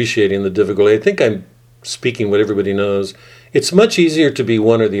everybody's appreciating the difficulty. I think I'm speaking what everybody knows. It's much easier to be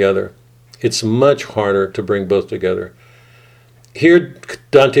one or the other. It's much harder to bring both together. Here,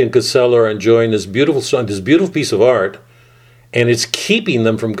 Dante and Casella are enjoying this beautiful song, this beautiful piece of art, and it's keeping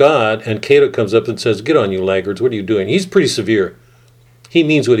them from God, and Cato comes up and says, get on, you laggards, what are you doing? He's pretty severe. He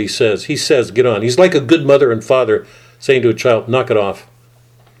means what he says. He says, get on. He's like a good mother and father saying to a child, knock it off.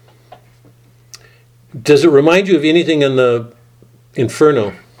 Does it remind you of anything in the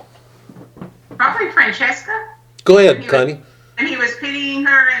Inferno? Go ahead, Connie. And he was pitying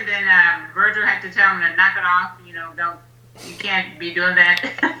her, and then Virgil had to tell him to knock it off. You can't be doing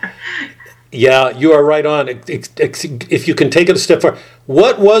that. Yeah, you are right on. If you can take it a step further,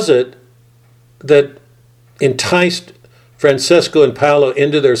 what was it that enticed Francesco and Paolo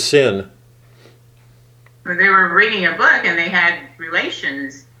into their sin? They were reading a book and they had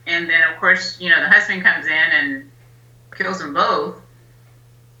relations, and then of course, the husband comes in and kills them both.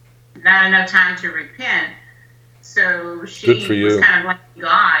 Not enough time to repent, so she was kind of blaming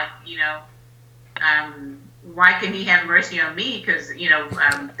God. Why can he have mercy on me? Because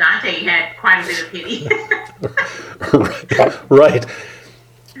Dante had quite a bit of pity. Right.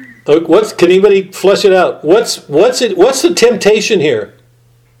 Can anybody flesh it out? What's the temptation here?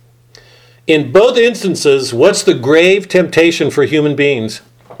 In both instances, what's the grave temptation for human beings?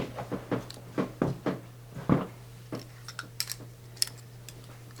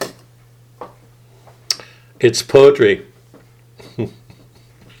 It's poetry.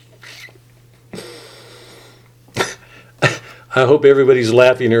 I hope everybody's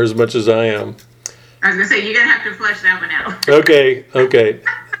laughing here as much as I am. I was going to say, you're going to have to flesh that one out. Okay.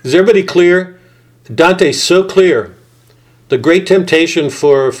 Is everybody clear? Dante's so clear. The great temptation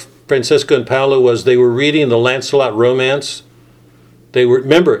for Francesco and Paolo was they were reading the Lancelot romance.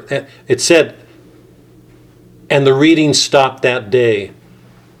 Remember, it said, and the reading stopped that day.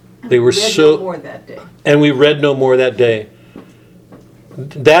 They were no more that day. And we read no more that day.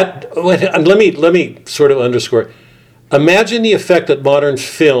 Let me sort of underscore. Imagine the effect that modern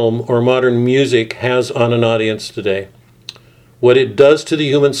film or modern music has on an audience today. What it does to the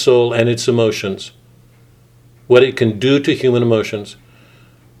human soul and its emotions. What it can do to human emotions.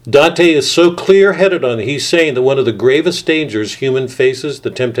 Dante is so clear-headed on it. He's saying that one of the gravest dangers human faces,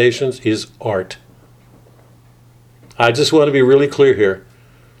 the temptations, is art. I just want to be really clear here.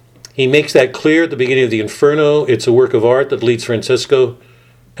 He makes that clear at the beginning of the Inferno. It's a work of art that leads Francesco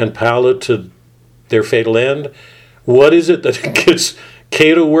and Paolo to their fatal end. What is it that gets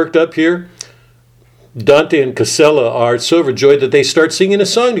Cato worked up here? Dante and Casella are so overjoyed that they start singing a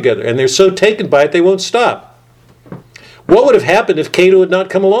song together, and they're so taken by it they won't stop. What would have happened if Cato had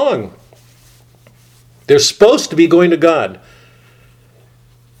not come along? They're supposed to be going to God.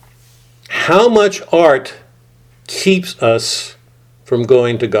 How much art keeps us from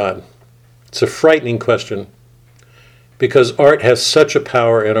going to God? It's a frightening question, because art has such a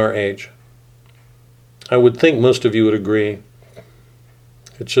power in our age. I would think most of you would agree.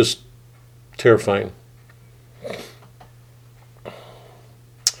 It's just terrifying.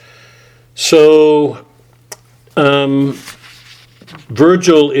 So,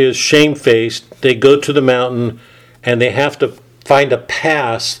 Virgil is shamefaced. They go to the mountain, and they have to find a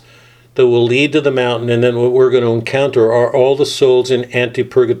pass that will lead to the mountain, and then what we're going to encounter are all the souls in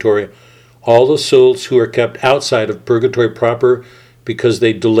anti-purgatory, all the souls who are kept outside of purgatory proper because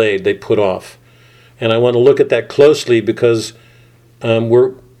they delayed, they put off. And I want to look at that closely because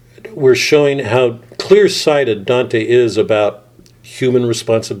we're showing how clear-sighted Dante is about human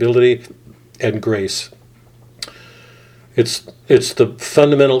responsibility and grace. It's the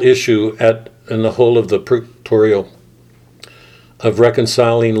fundamental issue in the whole of the Purgatorio of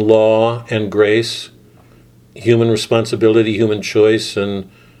reconciling law and grace, human responsibility, human choice, and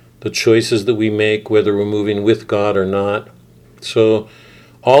the choices that we make, whether we're moving with God or not. So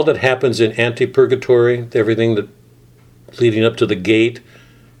all that happens in anti-purgatory, everything that leading up to the gate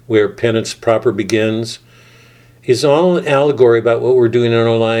where penance proper begins, is all an allegory about what we're doing in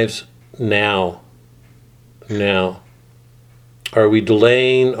our lives now. Now. Are we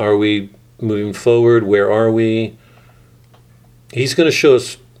delaying? Are we moving forward? Where are we? He's going to show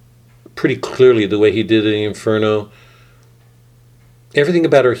us pretty clearly the way he did in the Inferno. Everything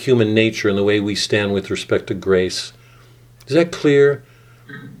about our human nature and the way we stand with respect to grace. Is that clear?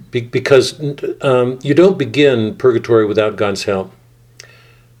 Because you don't begin purgatory without God's help.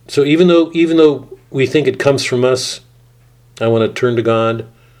 So even though we think it comes from us, I want to turn to God,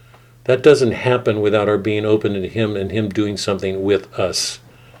 that doesn't happen without our being open to Him and Him doing something with us.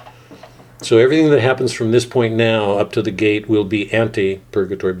 So everything that happens from this point now up to the gate will be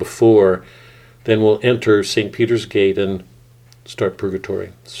anti-purgatory before, then we'll enter St. Peter's Gate and start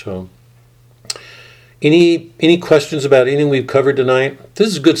purgatory. So any questions about anything we've covered tonight? This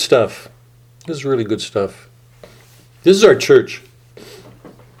is good stuff. This is really good stuff. This is our church.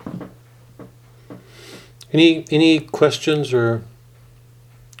 Any questions or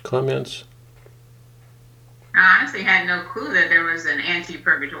comments? I honestly had no clue that there was an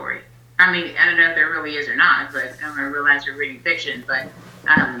anti-purgatory. I mean, I don't know if there really is or not, but I realize you're reading fiction. But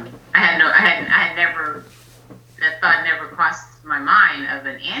that thought never crossed my mind of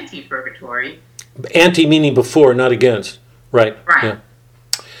an anti-purgatory. Anti meaning before, not against. Right. Right.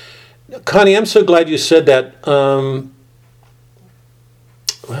 Yeah. Connie, I'm so glad you said that.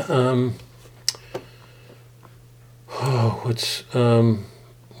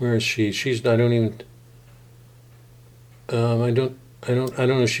 Where is she? She's. I don't even. I don't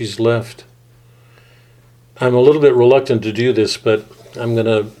know if she's left. I'm a little bit reluctant to do this, but I'm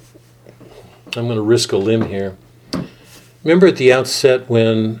gonna risk a limb here. Remember at the outset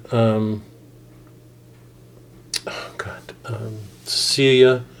when,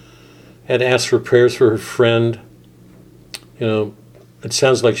 Cecilia had asked for prayers for her friend. You know, it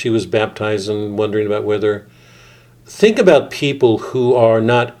sounds like she was baptized and wondering about whether. Think about people who are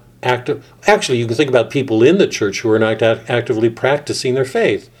not active. Actually, you can think about people in the church who are not actively practicing their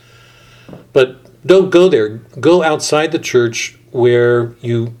faith. But don't go there. Go outside the church where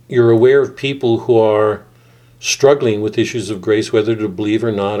you're aware of people who are struggling with issues of grace, whether to believe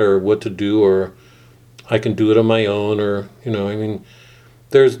or not, or what to do, or I can do it on my own, or I mean,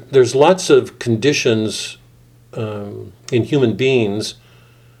 there's lots of conditions in human beings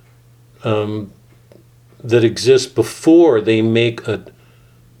that exist before they make a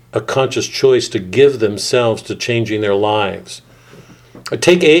conscious choice to give themselves to changing their lives.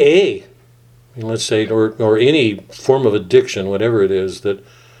 Take AA, let's say, or any form of addiction, whatever it is, that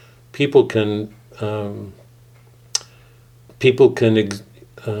people can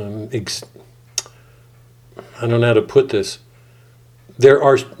I don't know how to put this. There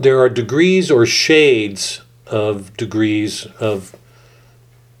are degrees or shades of degrees of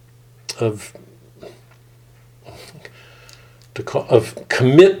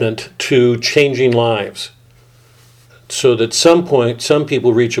commitment to changing lives. So that some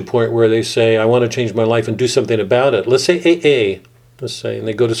people reach a point where they say, I want to change my life and do something about it. Let's say AA, and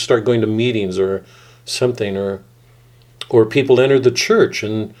they start going to meetings or something, or people enter the church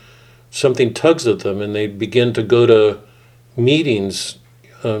and something tugs at them and they begin to go to meetings,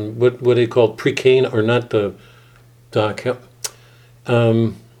 what they call pre-K, or not the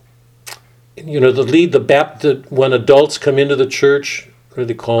when adults come into the church, what do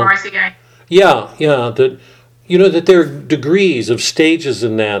they call it? RCA. Yeah, that there are degrees of stages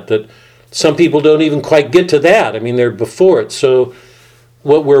in that some people don't even quite get to that. I mean, they're before it. So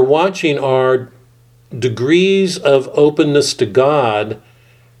what we're watching are degrees of openness to God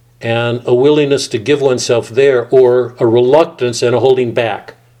and a willingness to give oneself there, or a reluctance and a holding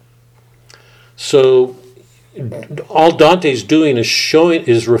back. So all Dante's doing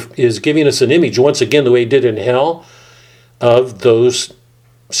is giving us an image, once again, the way he did in hell, of those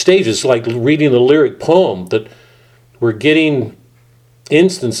stages, like reading the lyric poem, that we're getting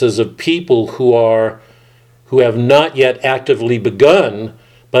instances of people who have not yet actively begun,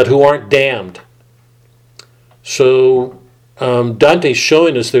 but who aren't damned. So Dante's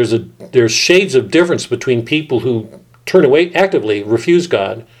showing us there's shades of difference between people who turn away, actively refuse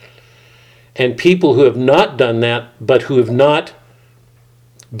God, and people who have not done that, but who have not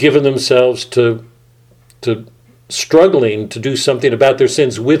given themselves to struggling to do something about their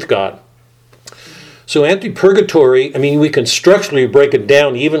sins with God. So anti-purgatory, I mean, we can structurally break it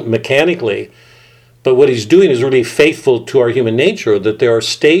down even mechanically, but what he's doing is really faithful to our human nature, that there are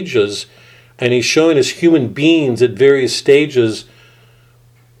stages, and he's showing us human beings at various stages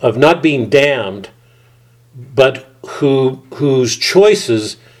of not being damned, but whose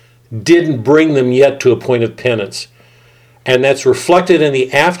choices didn't bring them yet to a point of penance. And that's reflected in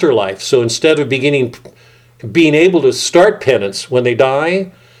the afterlife. So instead of being able to start penance when they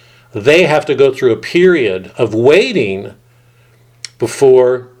die, they have to go through a period of waiting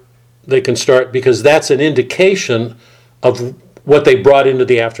before they can start, because that's an indication of what they brought into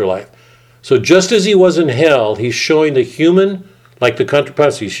the afterlife. So just as he was in hell, he's showing the human, like the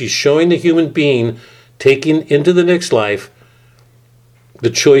contrapasses, he's showing the human being taking into the next life the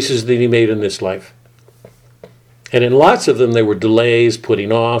choices that he made in this life. And in lots of them, there were delays,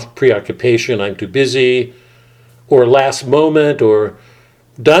 putting off, preoccupation, I'm too busy, or last moment, or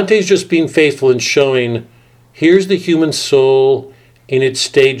Dante's just being faithful and showing, here's the human soul in its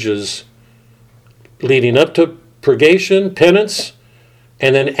stages, leading up to purgation, penance,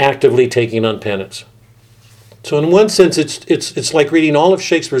 and then actively taking on penance. So in one sense, it's like reading all of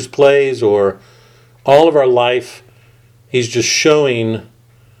Shakespeare's plays or all of our life. He's just showing,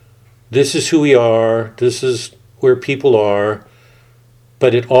 this is who we are, this is where people are,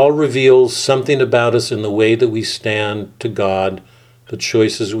 but it all reveals something about us in the way that we stand to God, the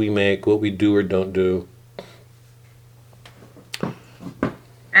choices we make, what we do or don't do.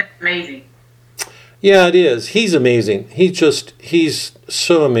 That's amazing. Yeah, it is. He's amazing. He's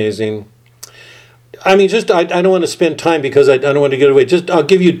so amazing. I mean, I don't want to spend time because I don't want to get away. I'll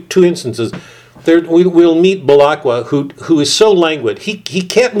give you two instances. we'll meet Balakwa, who is so languid. He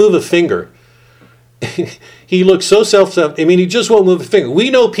can't move a finger. He looks so I mean, he just won't move a finger. We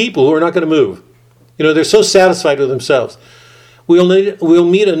know people who are not going to move. They're so satisfied with themselves. We'll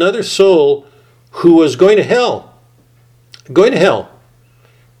meet another soul who was going to hell. Going to hell.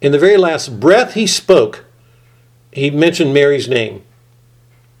 In the very last breath he spoke, he mentioned Mary's name.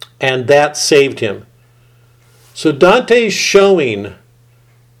 And that saved him. So Dante's showing,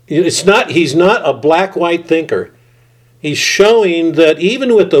 he's not a black-white thinker. He's showing that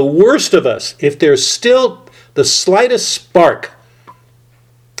even with the worst of us, if there's still the slightest spark,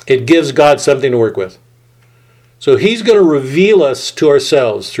 it gives God something to work with. So he's going to reveal us to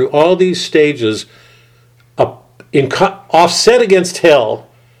ourselves through all these stages, offset against hell,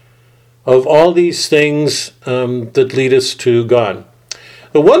 of all these things that lead us to God.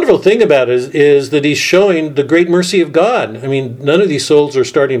 The wonderful thing about it is that he's showing the great mercy of God. I mean, none of these souls are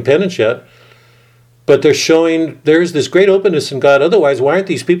starting penance yet, but they're showing there's this great openness in God. Otherwise, why aren't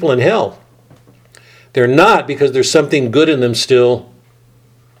these people in hell? They're not, because there's something good in them still.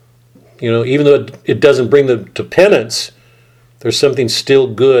 Even though it doesn't bring them to penance, there's something still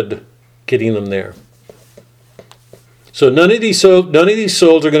good getting them there. So none of these souls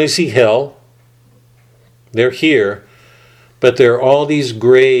are going to see hell. They're here. But there are all these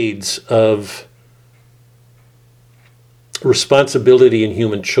grades of responsibility in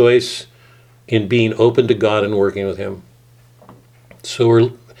human choice, in being open to God and working with Him. So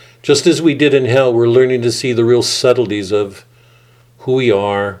we're, just as we did in hell, we're learning to see the real subtleties of who we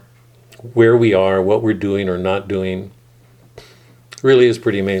are, where we are, what we're doing or not doing. It really is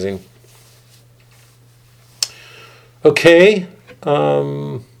pretty amazing. Okay,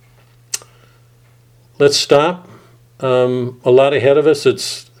 let's stop. A lot ahead of us.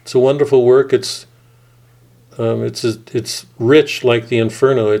 It's a wonderful work. It's rich like the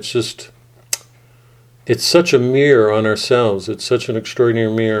Inferno. It's such a mirror on ourselves. It's such an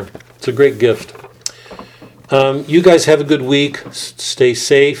extraordinary mirror. It's a great gift. You guys have a good week. Stay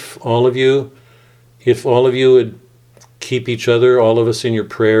safe, all of you. If all of you would keep each other, all of us, in your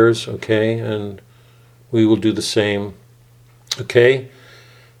prayers, okay? And we will do the same. Okay?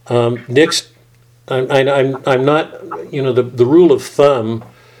 Next, I'm not, the rule of thumb,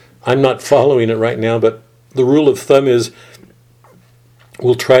 I'm not following it right now, but the rule of thumb is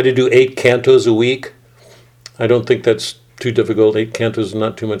we'll try to do 8 cantos a week. I don't think that's too difficult. 8 cantos is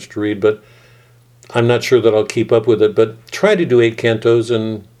not too much to read, but I'm not sure that I'll keep up with it. But try to do 8 cantos,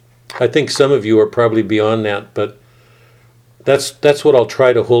 and I think some of you are probably beyond that, but that's what I'll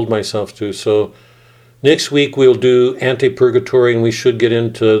try to hold myself to. So next week we'll do Ante-Purgatory, and we should get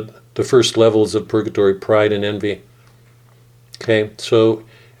into the first levels of Purgatory, pride and envy. Okay, so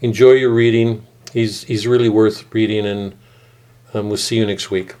enjoy your reading. He's really worth reading, and we'll see you next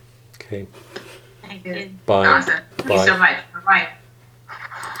week. Okay. Thank you. Bye. Awesome. Thank you so much. Bye-bye.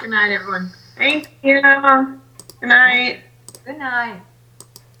 Good night, everyone. Thank you. Good night. Good night.